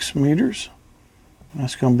 6 meters.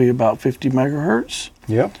 That's going to be about 50 megahertz.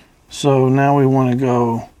 Yep. So now we want to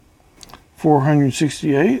go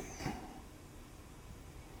 468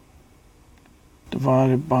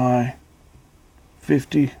 divided by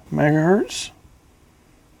 50 megahertz.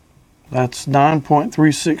 That's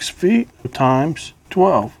 9.36 feet times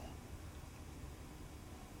 12.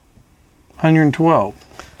 112.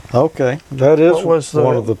 Okay, that is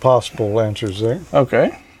one of the possible answers there.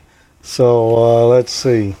 Okay. So let's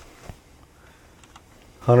see.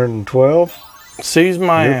 112. C's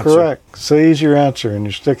my answer. You're correct. C's your answer, and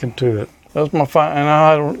you're sticking to it. That's my and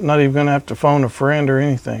I'm not even going to have to phone a friend or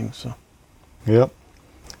anything. So. Yep.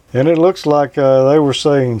 And it looks like they were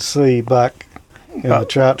saying C back in the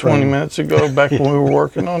chat 20 room. minutes ago, back when we were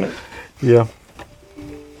working on it. Yeah.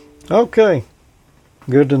 Okay.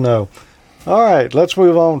 Good to know. All right, let's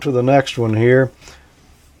move on to the next one here.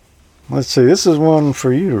 Let's see, this is one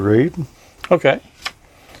for you to read. Okay.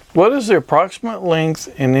 What is the approximate length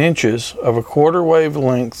in inches of a quarter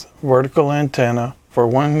wavelength vertical antenna for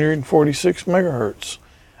 146 megahertz?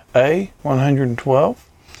 A, 112.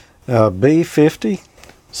 B, 50.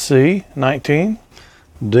 C, 19.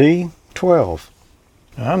 D, 12.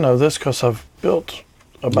 I know this because I've built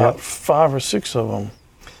about 5 or 6 of them.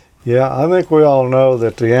 Yeah, I think we all know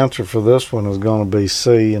that the answer for this one is going to be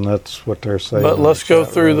C, and that's what they're saying. But let's go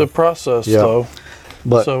through the process, though.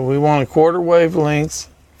 But, so we want a quarter wavelength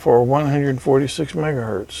for 146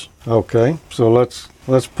 megahertz. Okay, so let's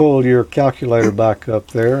pull your calculator back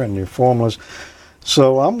up there and your formulas.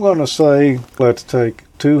 So I'm going to say let's take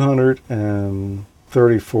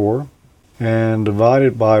 234 and divide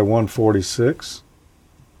it by 146.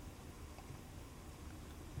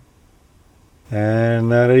 And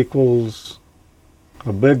that equals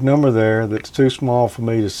a big number there that's too small for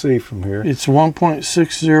me to see from here. It's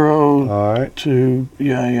 1.60 All right. to,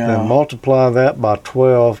 Then multiply that by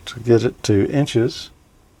 12 to get it to inches.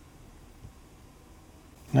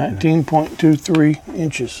 19.23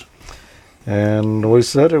 inches. And we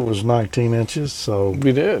said it was 19 inches, so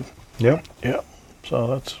We did. yep, So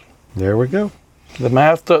that's, there we go. the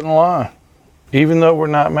math doesn't lie. Even though we're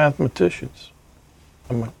not mathematicians.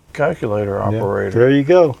 I'm a calculator Yeah, operator. there you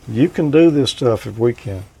go. You can do this stuff if we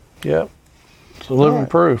can. Yep. It's a living All right.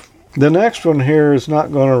 proof. The next one here is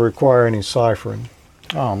not going to require any ciphering.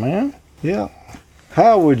 Oh, man. Yeah.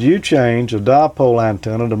 How would you change a dipole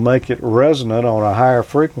antenna to make it resonant on a higher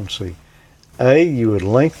frequency? A, you would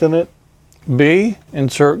lengthen it. B,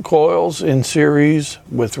 insert coils in series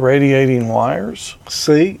with radiating wires.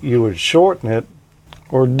 C, you would shorten it.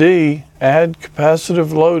 Or D, add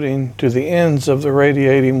capacitive loading to the ends of the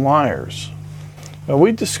radiating wires. Now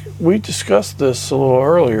we discussed this a little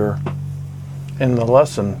earlier in the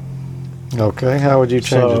lesson. Okay, how would you change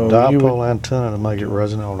So a you dipole antenna to make it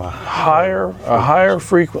resonant on a Higher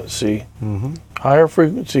frequency. Mhm. Higher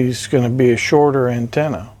frequency is going to be a shorter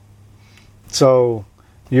antenna. So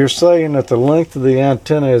you're saying that the length of the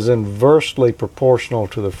antenna is inversely proportional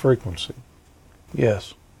to the frequency.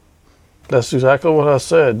 Yes. That's exactly what I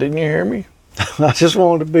said. Didn't you hear me? I just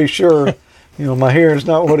wanted to be sure. My hearing's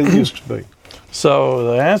not what it used to be. So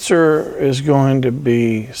the answer is going to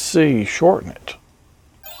be C, shorten it.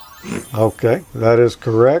 Okay, that is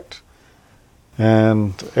correct.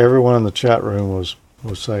 And everyone in the chat room was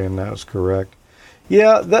saying that was correct.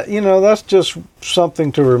 Yeah, that's just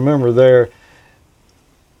something to remember there.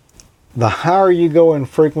 The higher you go in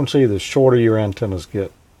frequency, the shorter your antennas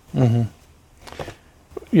get. Mm-hmm.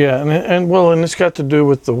 Yeah, and it's got to do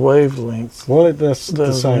with the wavelength. Well, that's The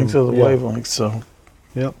the same. length of the yeah. wavelength. So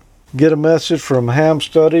Yep. Get a message from Ham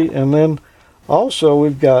Study, and then also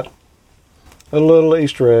we've got a little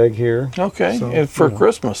Easter egg here. okay, So, and for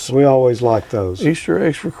Christmas, We always like those. Easter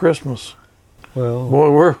eggs for Christmas. Well, Boy,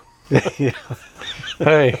 we're yeah.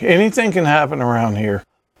 hey, anything can happen around here.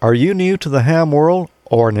 Are you new to the ham world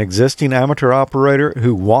or an existing amateur operator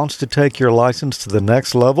who wants to take your license to the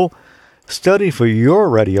next level? Study for your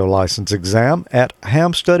radio license exam at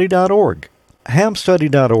hamstudy.org.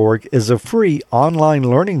 Hamstudy.org is a free online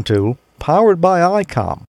learning tool powered by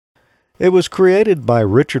ICOM. It was created by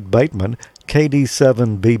Richard Bateman,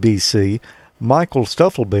 KD7BBC, Michael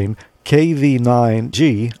Stufflebean,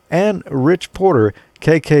 KV9G, and Rich Porter,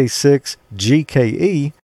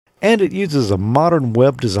 KK6GKE, and it uses a modern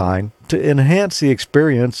web design to enhance the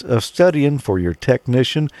experience of studying for your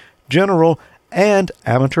technician, general, and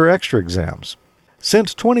amateur extra exams.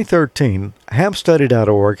 Since 2013,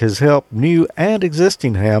 hamstudy.org has helped new and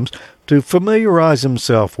existing hams to familiarize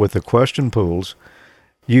themselves with the question pools,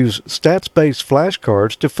 use stats-based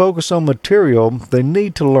flashcards to focus on material they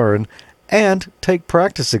need to learn, and take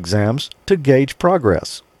practice exams to gauge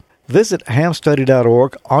progress. Visit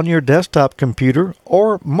hamstudy.org on your desktop computer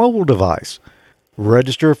or mobile device.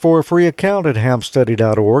 Register for a free account at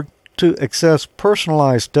hamstudy.org to access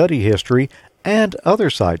personalized study history and other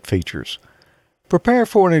site features. Prepare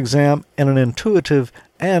for an exam in an intuitive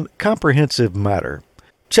and comprehensive manner.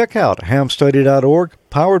 Check out hamstudy.org,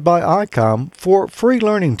 powered by ICOM, for free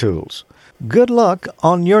learning tools. Good luck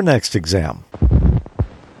on your next exam.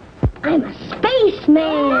 I'm a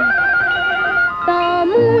spaceman. The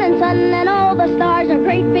moon and sun and all the stars are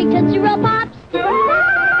great big Tootsie Roll Pops.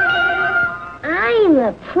 I'm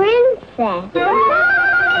a princess.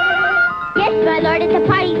 Yes, my lord, it's a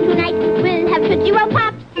party tonight. We'll have Tootsie Roll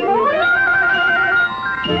Pops.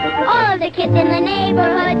 All of the kids in the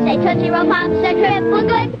neighborhood say Tootsie Roll Pops are triple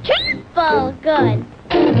good. Triple good.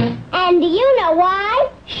 And do you know why?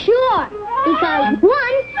 Sure. Because 1,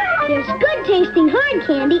 There's good tasting hard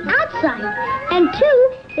candy outside. And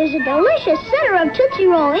 2, there's a delicious center of Tootsie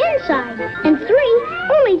Roll inside. And 3,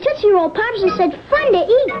 only Tootsie Roll Pops are such fun to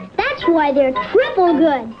eat. That's why they're triple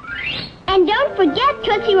good. And don't forget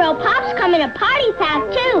Tootsie Roll Pops come in a party pack,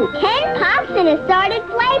 too. 10 pops in assorted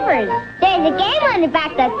flavors. There's a game on the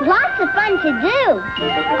back that's lots of fun to do.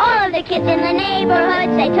 All of the kids in the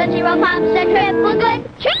neighborhood say Tootsie Roll Pops are triple good.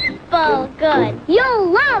 Triple good.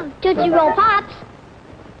 You'll love Tootsie Roll Pops.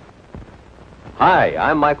 Hi,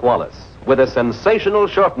 I'm Mike Wallace with a sensational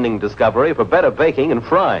shortening discovery for better baking and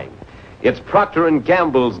frying. It's Procter &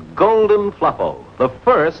 Gamble's Golden Fluffo, the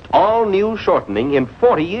first all-new shortening in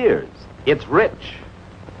 40 years. It's rich.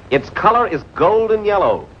 Its color is golden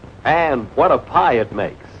yellow. And what a pie it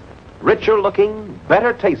makes. Richer looking,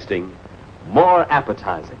 better tasting, more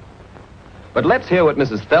appetizing. But let's hear what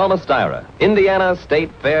Mrs. Thelma Styra, Indiana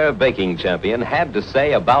State Fair baking champion, had to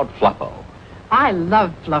say about Fluffo. I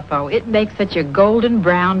love Fluffo. It makes such a golden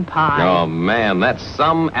brown pie. Oh, man, that's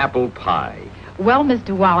some apple pie. Well,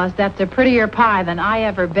 Mr. Wallace, that's a prettier pie than I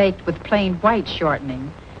ever baked with plain white shortening.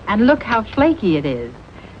 And look how flaky it is.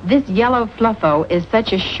 This yellow Fluffo is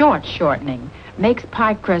such a short shortening. Makes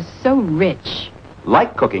pie crust so rich.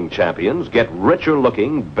 Like cooking champions, get richer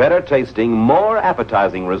looking, better tasting, more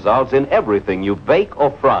appetizing results in everything you bake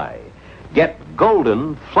or fry. Get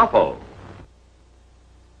Golden Fluffo.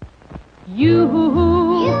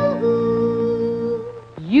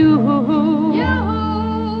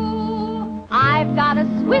 I've got a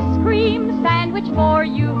Swiss cream sandwich for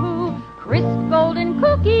you. Crisp golden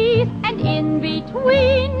cookies, and in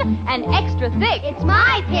between, an extra thick. It's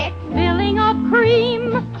my pick. Filling of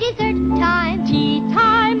cream. Dessert time. Tea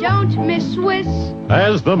time. Don't miss Swiss.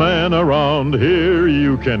 As the man around here,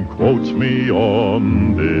 you can quote me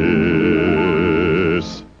on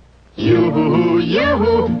this. Yoo-hoo,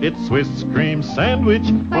 it's Swiss cream sandwich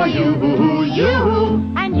for you.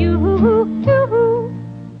 And you too.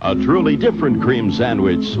 A truly different cream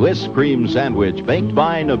sandwich, Swiss cream sandwich, baked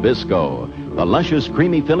by Nabisco. The luscious,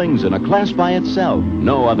 creamy fillings in a class by itself.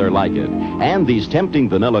 No other like it. And these tempting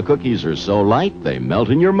vanilla cookies are so light, they melt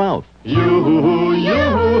in your mouth. Yoo-hoo,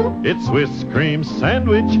 it's Swiss cream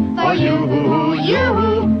sandwich for you.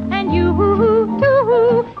 And you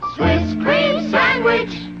too. Swiss cream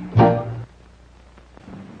sandwich.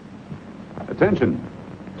 Attention.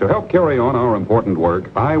 To help carry on our important work,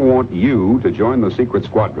 I want you to join the Secret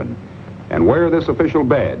Squadron and wear this official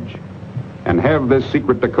badge and have this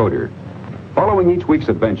secret decoder. Following each week's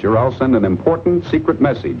adventure, I'll send an important secret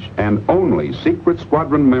message, and only Secret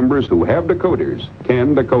Squadron members who have decoders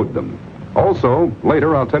can decode them. Also,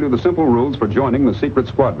 later I'll tell you the simple rules for joining the Secret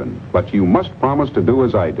Squadron, but you must promise to do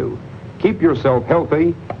as I do. Keep yourself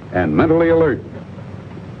healthy and mentally alert.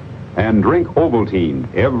 And drink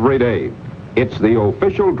Ovaltine every day. It's the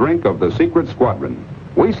official drink of the Secret Squadron.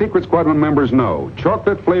 We Secret Squadron members know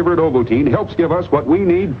chocolate-flavored Ovaltine helps give us what we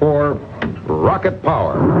need for rocket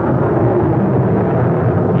power.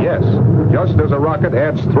 Yes, just as a rocket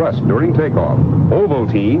adds thrust during takeoff,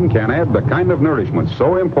 Ovaltine can add the kind of nourishment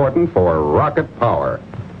so important for rocket power.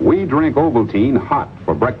 We drink Ovaltine hot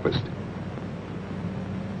for breakfast.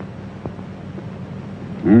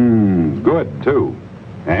 Good, too.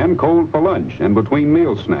 And cold for lunch and between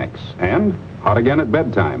meal snacks. And hot again at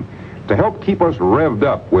bedtime to help keep us revved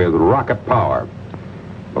up with rocket power.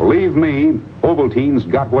 Believe me, Ovaltine's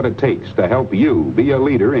got what it takes to help you be a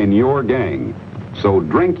leader in your gang. So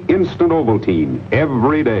drink instant Ovaltine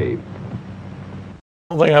every day.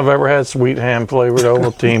 I don't think I've ever had sweet ham flavored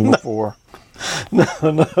Ovaltine before. No.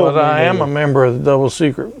 But I am a member of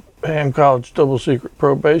the Ham College Double Secret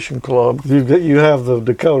Probation Club. You have the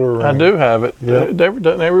decoder ring. I do have it. Yeah.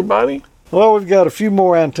 Doesn't everybody? Well, we've got a few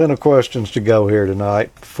more antenna questions to go here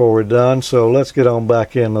tonight before we're done, so let's get on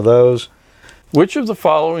back into those. Which of the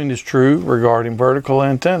following is true regarding vertical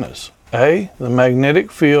antennas? A, the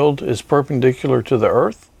magnetic field is perpendicular to the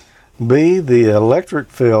Earth. B, the electric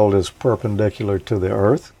field is perpendicular to the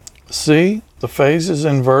Earth. C, the phase is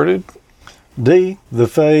inverted. D, the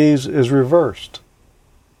phase is reversed.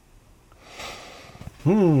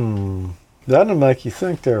 That'll make you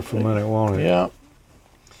think there for a minute, won't it? Yeah.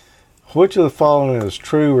 Which of the following is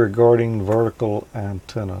true regarding vertical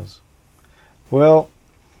antennas? Well,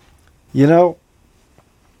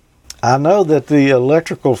 I know that the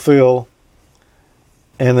electrical field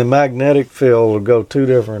and the magnetic field will go two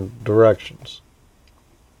different directions.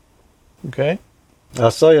 Okay. I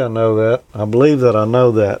say I know that. I believe that I know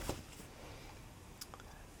that.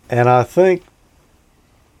 And I think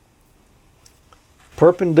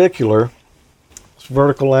perpendicular,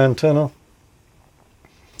 vertical antenna,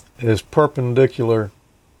 is perpendicular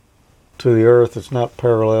to the Earth. It's not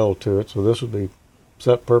parallel to it, so this would be, is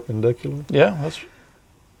that perpendicular? Yeah, that's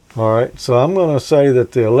All right, so I'm going to say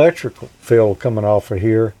that the electrical field coming off of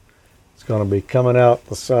here, it's going to be coming out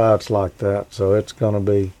the sides like that, so it's going to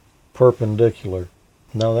be perpendicular.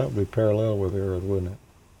 No, that would be parallel with the Earth, wouldn't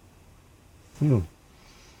it?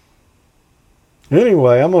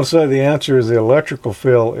 Anyway, I'm going to say the answer is the electrical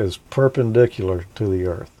field is perpendicular to the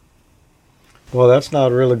Earth. Well, that's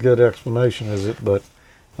not a really good explanation, is it? But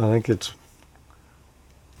I think it's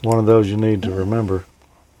one of those you need to remember.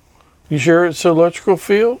 You sure it's the electrical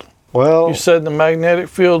field? Well, you said the magnetic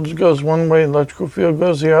field goes one way, electrical field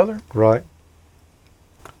goes the other? Right.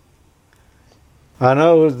 I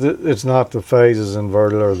know it's not the phase is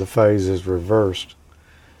inverted or the phase is reversed.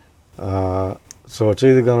 So it's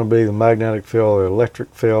either going to be the magnetic field or the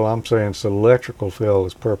electric field. I'm saying it's the electrical field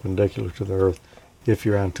is perpendicular to the Earth if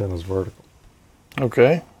your antenna is vertical.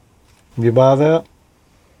 Okay. You buy that?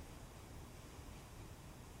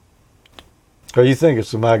 Or you think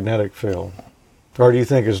it's the magnetic field? Or do you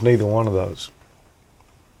think it's neither one of those?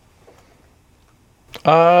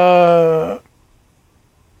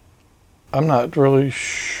 I'm not really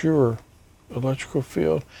sure. Electrical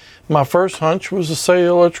field. My first hunch was to say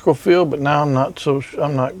electrical field, but now I'm not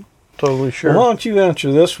totally sure. Well, why don't you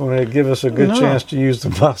answer this one and give us a good chance to use the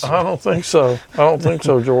muscle? I don't think so.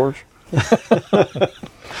 George.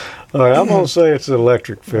 All right, I'm going to say it's the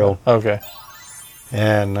electric field. Okay.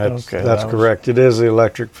 And that's correct. It is the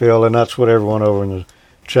electric field, and that's what everyone over in the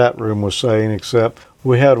chat room was saying, except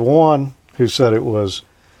we had one who said it was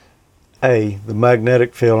the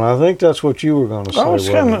magnetic field, and I think that's what you were going to say.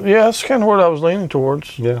 That's kind of what I was leaning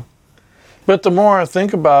towards. Yeah. But the more I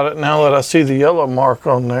think about it, now that I see the yellow mark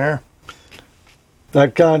on there,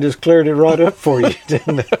 that kind of just cleared it right up for you,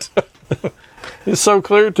 didn't it? It's so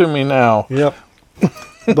clear to me now. Yep.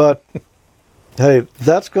 But hey,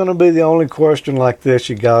 that's going to be the only question like this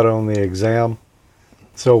you got on the exam.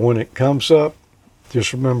 So when it comes up,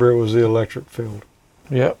 just remember it was the electric field.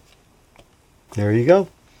 Yep. There you go.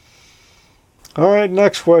 All right,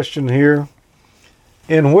 next question here.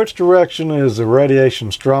 In which direction is the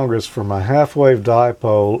radiation strongest from a half-wave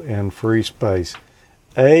dipole in free space?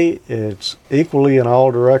 A, it's equally in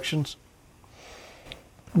all directions.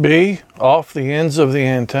 B, off the ends of the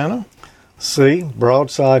antenna. C,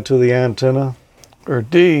 broadside to the antenna. Or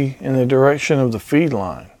D, in the direction of the feed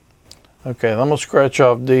line. Okay, I'm going to scratch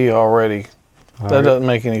off D already. That doesn't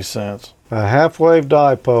make any sense. A half-wave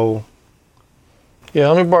dipole. Yeah,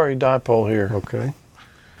 let me borrow your dipole here. Okay.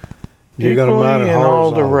 You're going to mount it in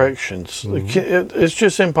all horizontal. directions. It's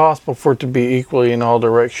just impossible for it to be equally in all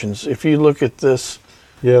directions. If you look at this.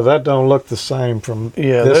 Yeah, that don't look the same from.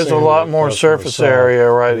 Yeah, this there's a lot more surface area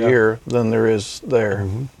right here than there is there.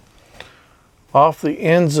 Mm-hmm. Off the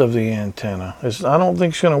ends of the antenna. I don't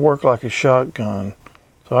think it's going to work like a shotgun.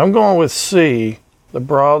 So I'm going with C, the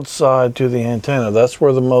broadside to the antenna. That's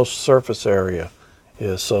where the most surface area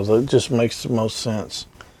is. So that just makes the most sense.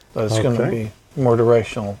 That it's going to be more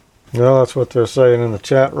directional. Well, that's what they're saying in the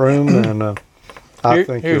chat room, and I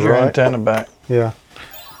think here's you're your right. antenna back. Yeah.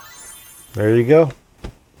 There you go.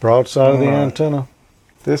 Broadside of the antenna.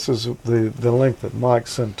 This is the link that Mike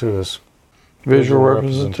sent to us. Visual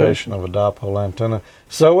representation of a dipole antenna.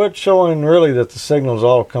 So it's showing really that the signal's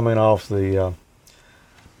all coming off of the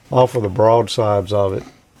broadsides of it,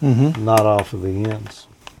 not off of the ends.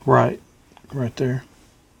 Right there.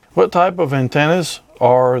 What type of antennas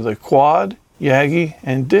are the quad, Yagi,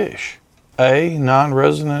 and dish? A,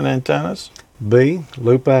 non-resonant antennas. B,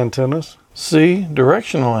 loop antennas. C,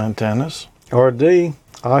 directional antennas. Or D,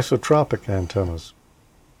 isotropic antennas.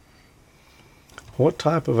 What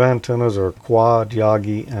type of antennas are quad,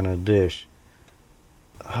 Yagi, and a dish?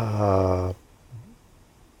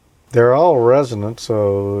 They're all resonant,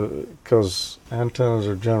 so because antennas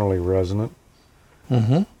are generally resonant.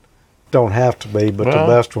 Mm-hmm. Don't have to be, but the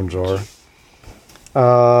best ones are.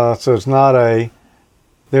 So it's not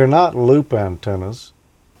they're not loop antennas.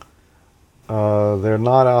 They're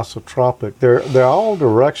not isotropic. They're all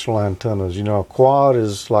directional antennas. You know, a quad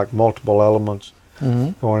is like multiple elements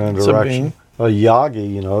going in a direction. A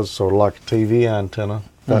Yagi, is sort of like a TV antenna,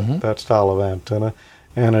 that style of antenna.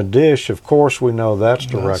 And a dish, of course, we know that's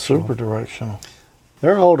directional. That's super directional.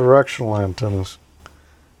 They're all directional antennas.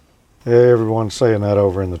 Everyone's saying that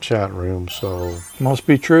over in the chat room, so... Must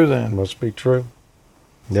be true then. Must be true.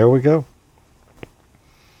 There we go.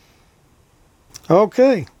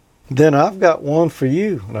 Okay. Then I've got one for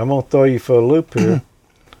you, and I'm going to throw you for a loop here.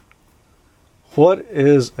 What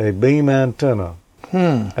is a beam antenna?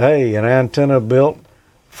 A, an antenna built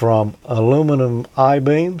from aluminum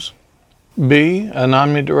I-beams. B, an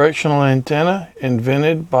omnidirectional antenna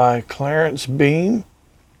invented by Clarence Beam.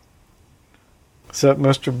 Is that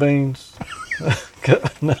Mr. Beans?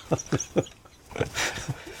 No.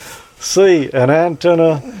 C, an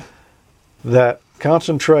antenna that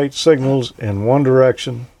concentrates signals in one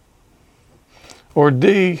direction. Or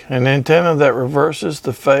D, an antenna that reverses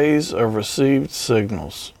the phase of received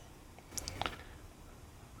signals.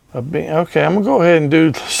 Okay, I'm going to go ahead and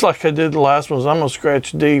do just like I did the last ones. I'm going to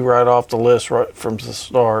scratch D right off the list right from the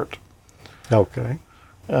start. Okay.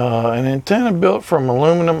 An antenna built from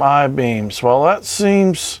aluminum I-beams. Well, that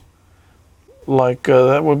seems like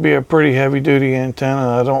that would be a pretty heavy-duty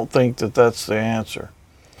antenna. I don't think that that's the answer.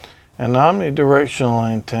 An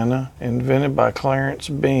omnidirectional antenna invented by Clarence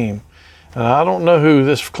Beam. And I don't know who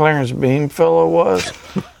this Clarence Beam fellow was.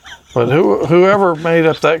 But whoever made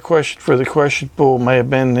up that question for the question pool may have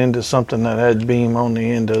been into something that had beam on the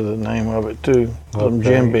end of the name of it too, some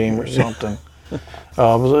Jim Beam or something.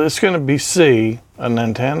 It's going to be C, an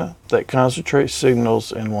antenna that concentrates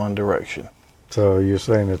signals in one direction. So you're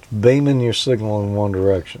saying it's beaming your signal in one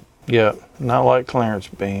direction? Yeah, not like Clarence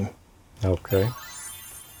Beam. Okay.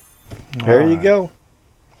 There you go.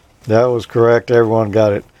 That was correct. Everyone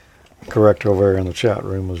got it correct over there in the chat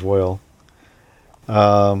room as well.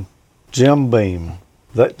 Jim Beam.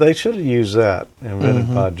 They should have used that,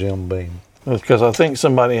 invented by Jim Beam. Because I think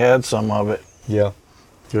somebody had some of it. Yeah,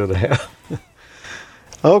 good to have.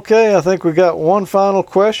 Okay, I think we got one final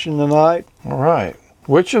question tonight. All right.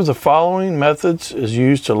 Which of the following methods is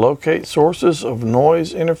used to locate sources of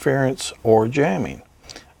noise interference or jamming?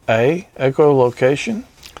 A, echolocation.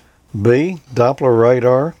 B, Doppler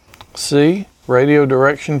radar. C, radio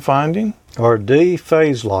direction finding. Or D,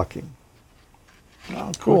 phase locking.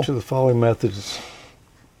 Oh, cool. Which of the following methods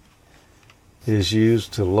is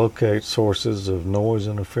used to locate sources of noise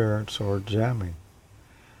interference or jamming?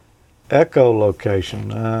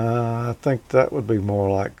 Echolocation. I think that would be more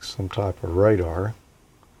like some type of radar.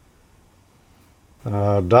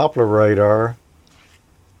 Doppler radar.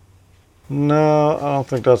 No, I don't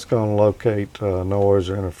think that's going to locate noise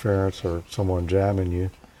or interference or someone jamming you.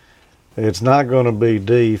 It's not going to be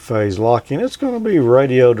D, phase locking. It's going to be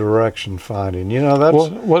radio direction finding. You know, that's...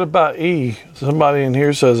 What about E? Somebody in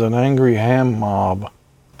here says an angry ham mob.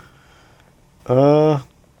 Yeah,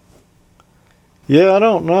 I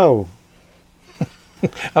don't know.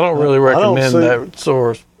 I don't really recommend that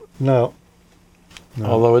source. No.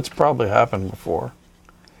 Although it's probably happened before.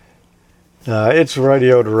 It's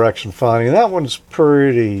radio direction finding. That one's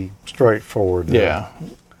pretty straightforward. Yeah.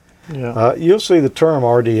 You'll see the term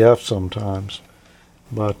RDF sometimes.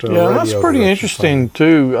 But that's pretty interesting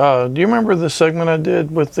too. Do you remember the segment I did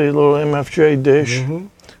with the little MFJ dish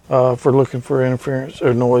for looking for interference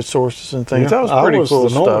or noise sources and things? Yeah, that was pretty cool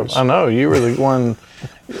stuff. Noise. I know you were the one.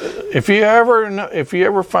 If you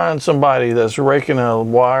ever find somebody that's raking a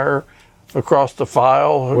wire across the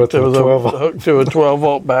file hooked to a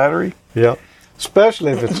 12-volt battery. Yeah,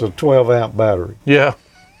 especially if it's a 12-amp battery. Yeah.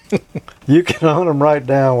 You can hunt them right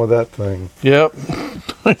down with that thing. Yep.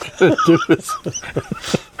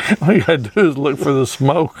 All you gotta do is look for the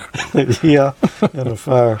smoke. Yeah, and the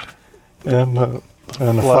fire, and the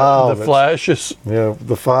file. The flashes. Yeah,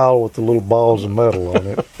 the file with the little balls of metal on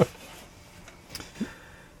it.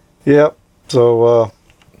 Yep. So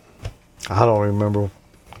I don't remember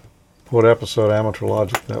what episode Amateur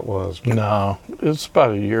Logic that was. No, it's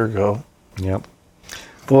about a year ago. Yep.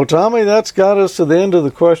 Well, Tommy, that's got us to the end of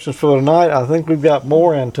the questions for tonight. I think we've got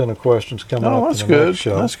more antenna questions coming up. That's in the good. Next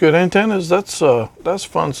show. That's good. Antennas. That's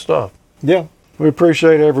fun stuff. Yeah, we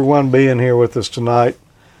appreciate everyone being here with us tonight.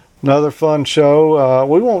 Another fun show.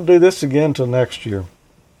 We won't do this again till next year.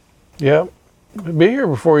 Yep. We'll be here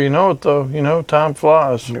before you know it, though. You know, time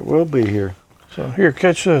flies. It will be here. So here,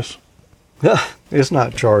 catch this. It's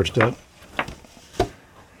not charged up.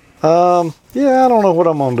 Yeah, I don't know what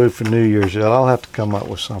I'm going to do for New Year's yet. I'll have to come up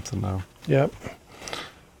with something, though. Yep.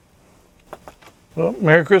 Well,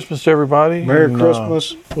 Merry Christmas to everybody. Merry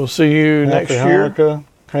Christmas. We'll see you next year. Happy Hanukkah.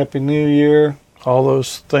 Happy New Year. All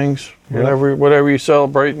those things. Yep. Whatever you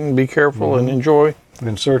celebrate, and be careful and enjoy.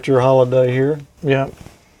 Insert your holiday here. Yeah.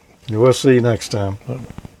 We'll see you next time.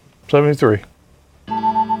 73.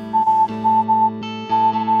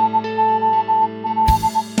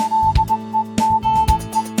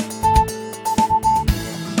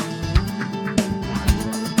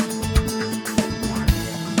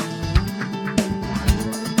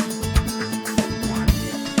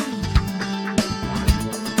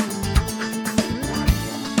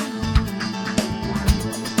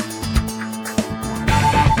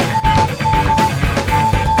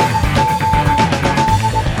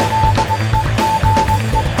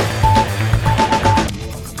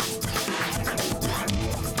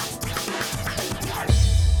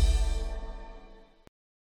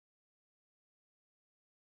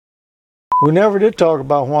 We never did talk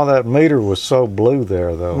about why that meter was so blue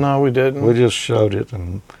there, though. No, we didn't. We just showed it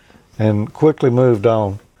and quickly moved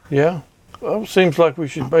on. Yeah. Well, seems like we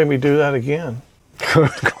should maybe do that again.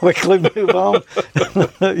 Quickly move on.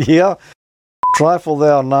 Yeah. Trifle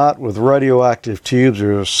thou not with radioactive tubes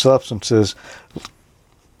or substances.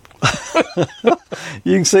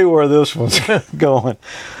 You can see where this one's going.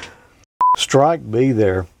 Strike B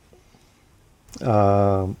there.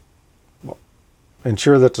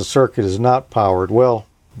 Ensure that the circuit is not powered. Well,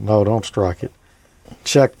 no, don't strike it.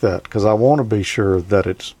 Check that, because I want to be sure that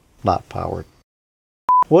it's not powered.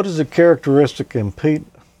 What is the characteristic impedance?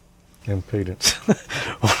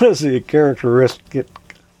 What is the characteristic?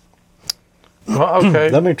 Well,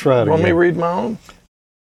 okay. Let me try it again. Want me to read my own?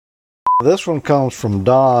 This one comes from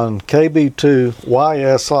Don,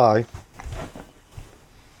 KB2YSI.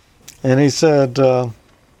 And he said,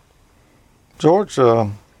 George,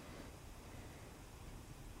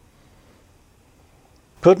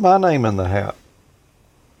 put my name in the hat.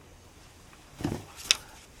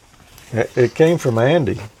 It came from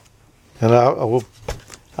Andy. And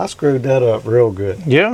I screwed that up real good. Yeah.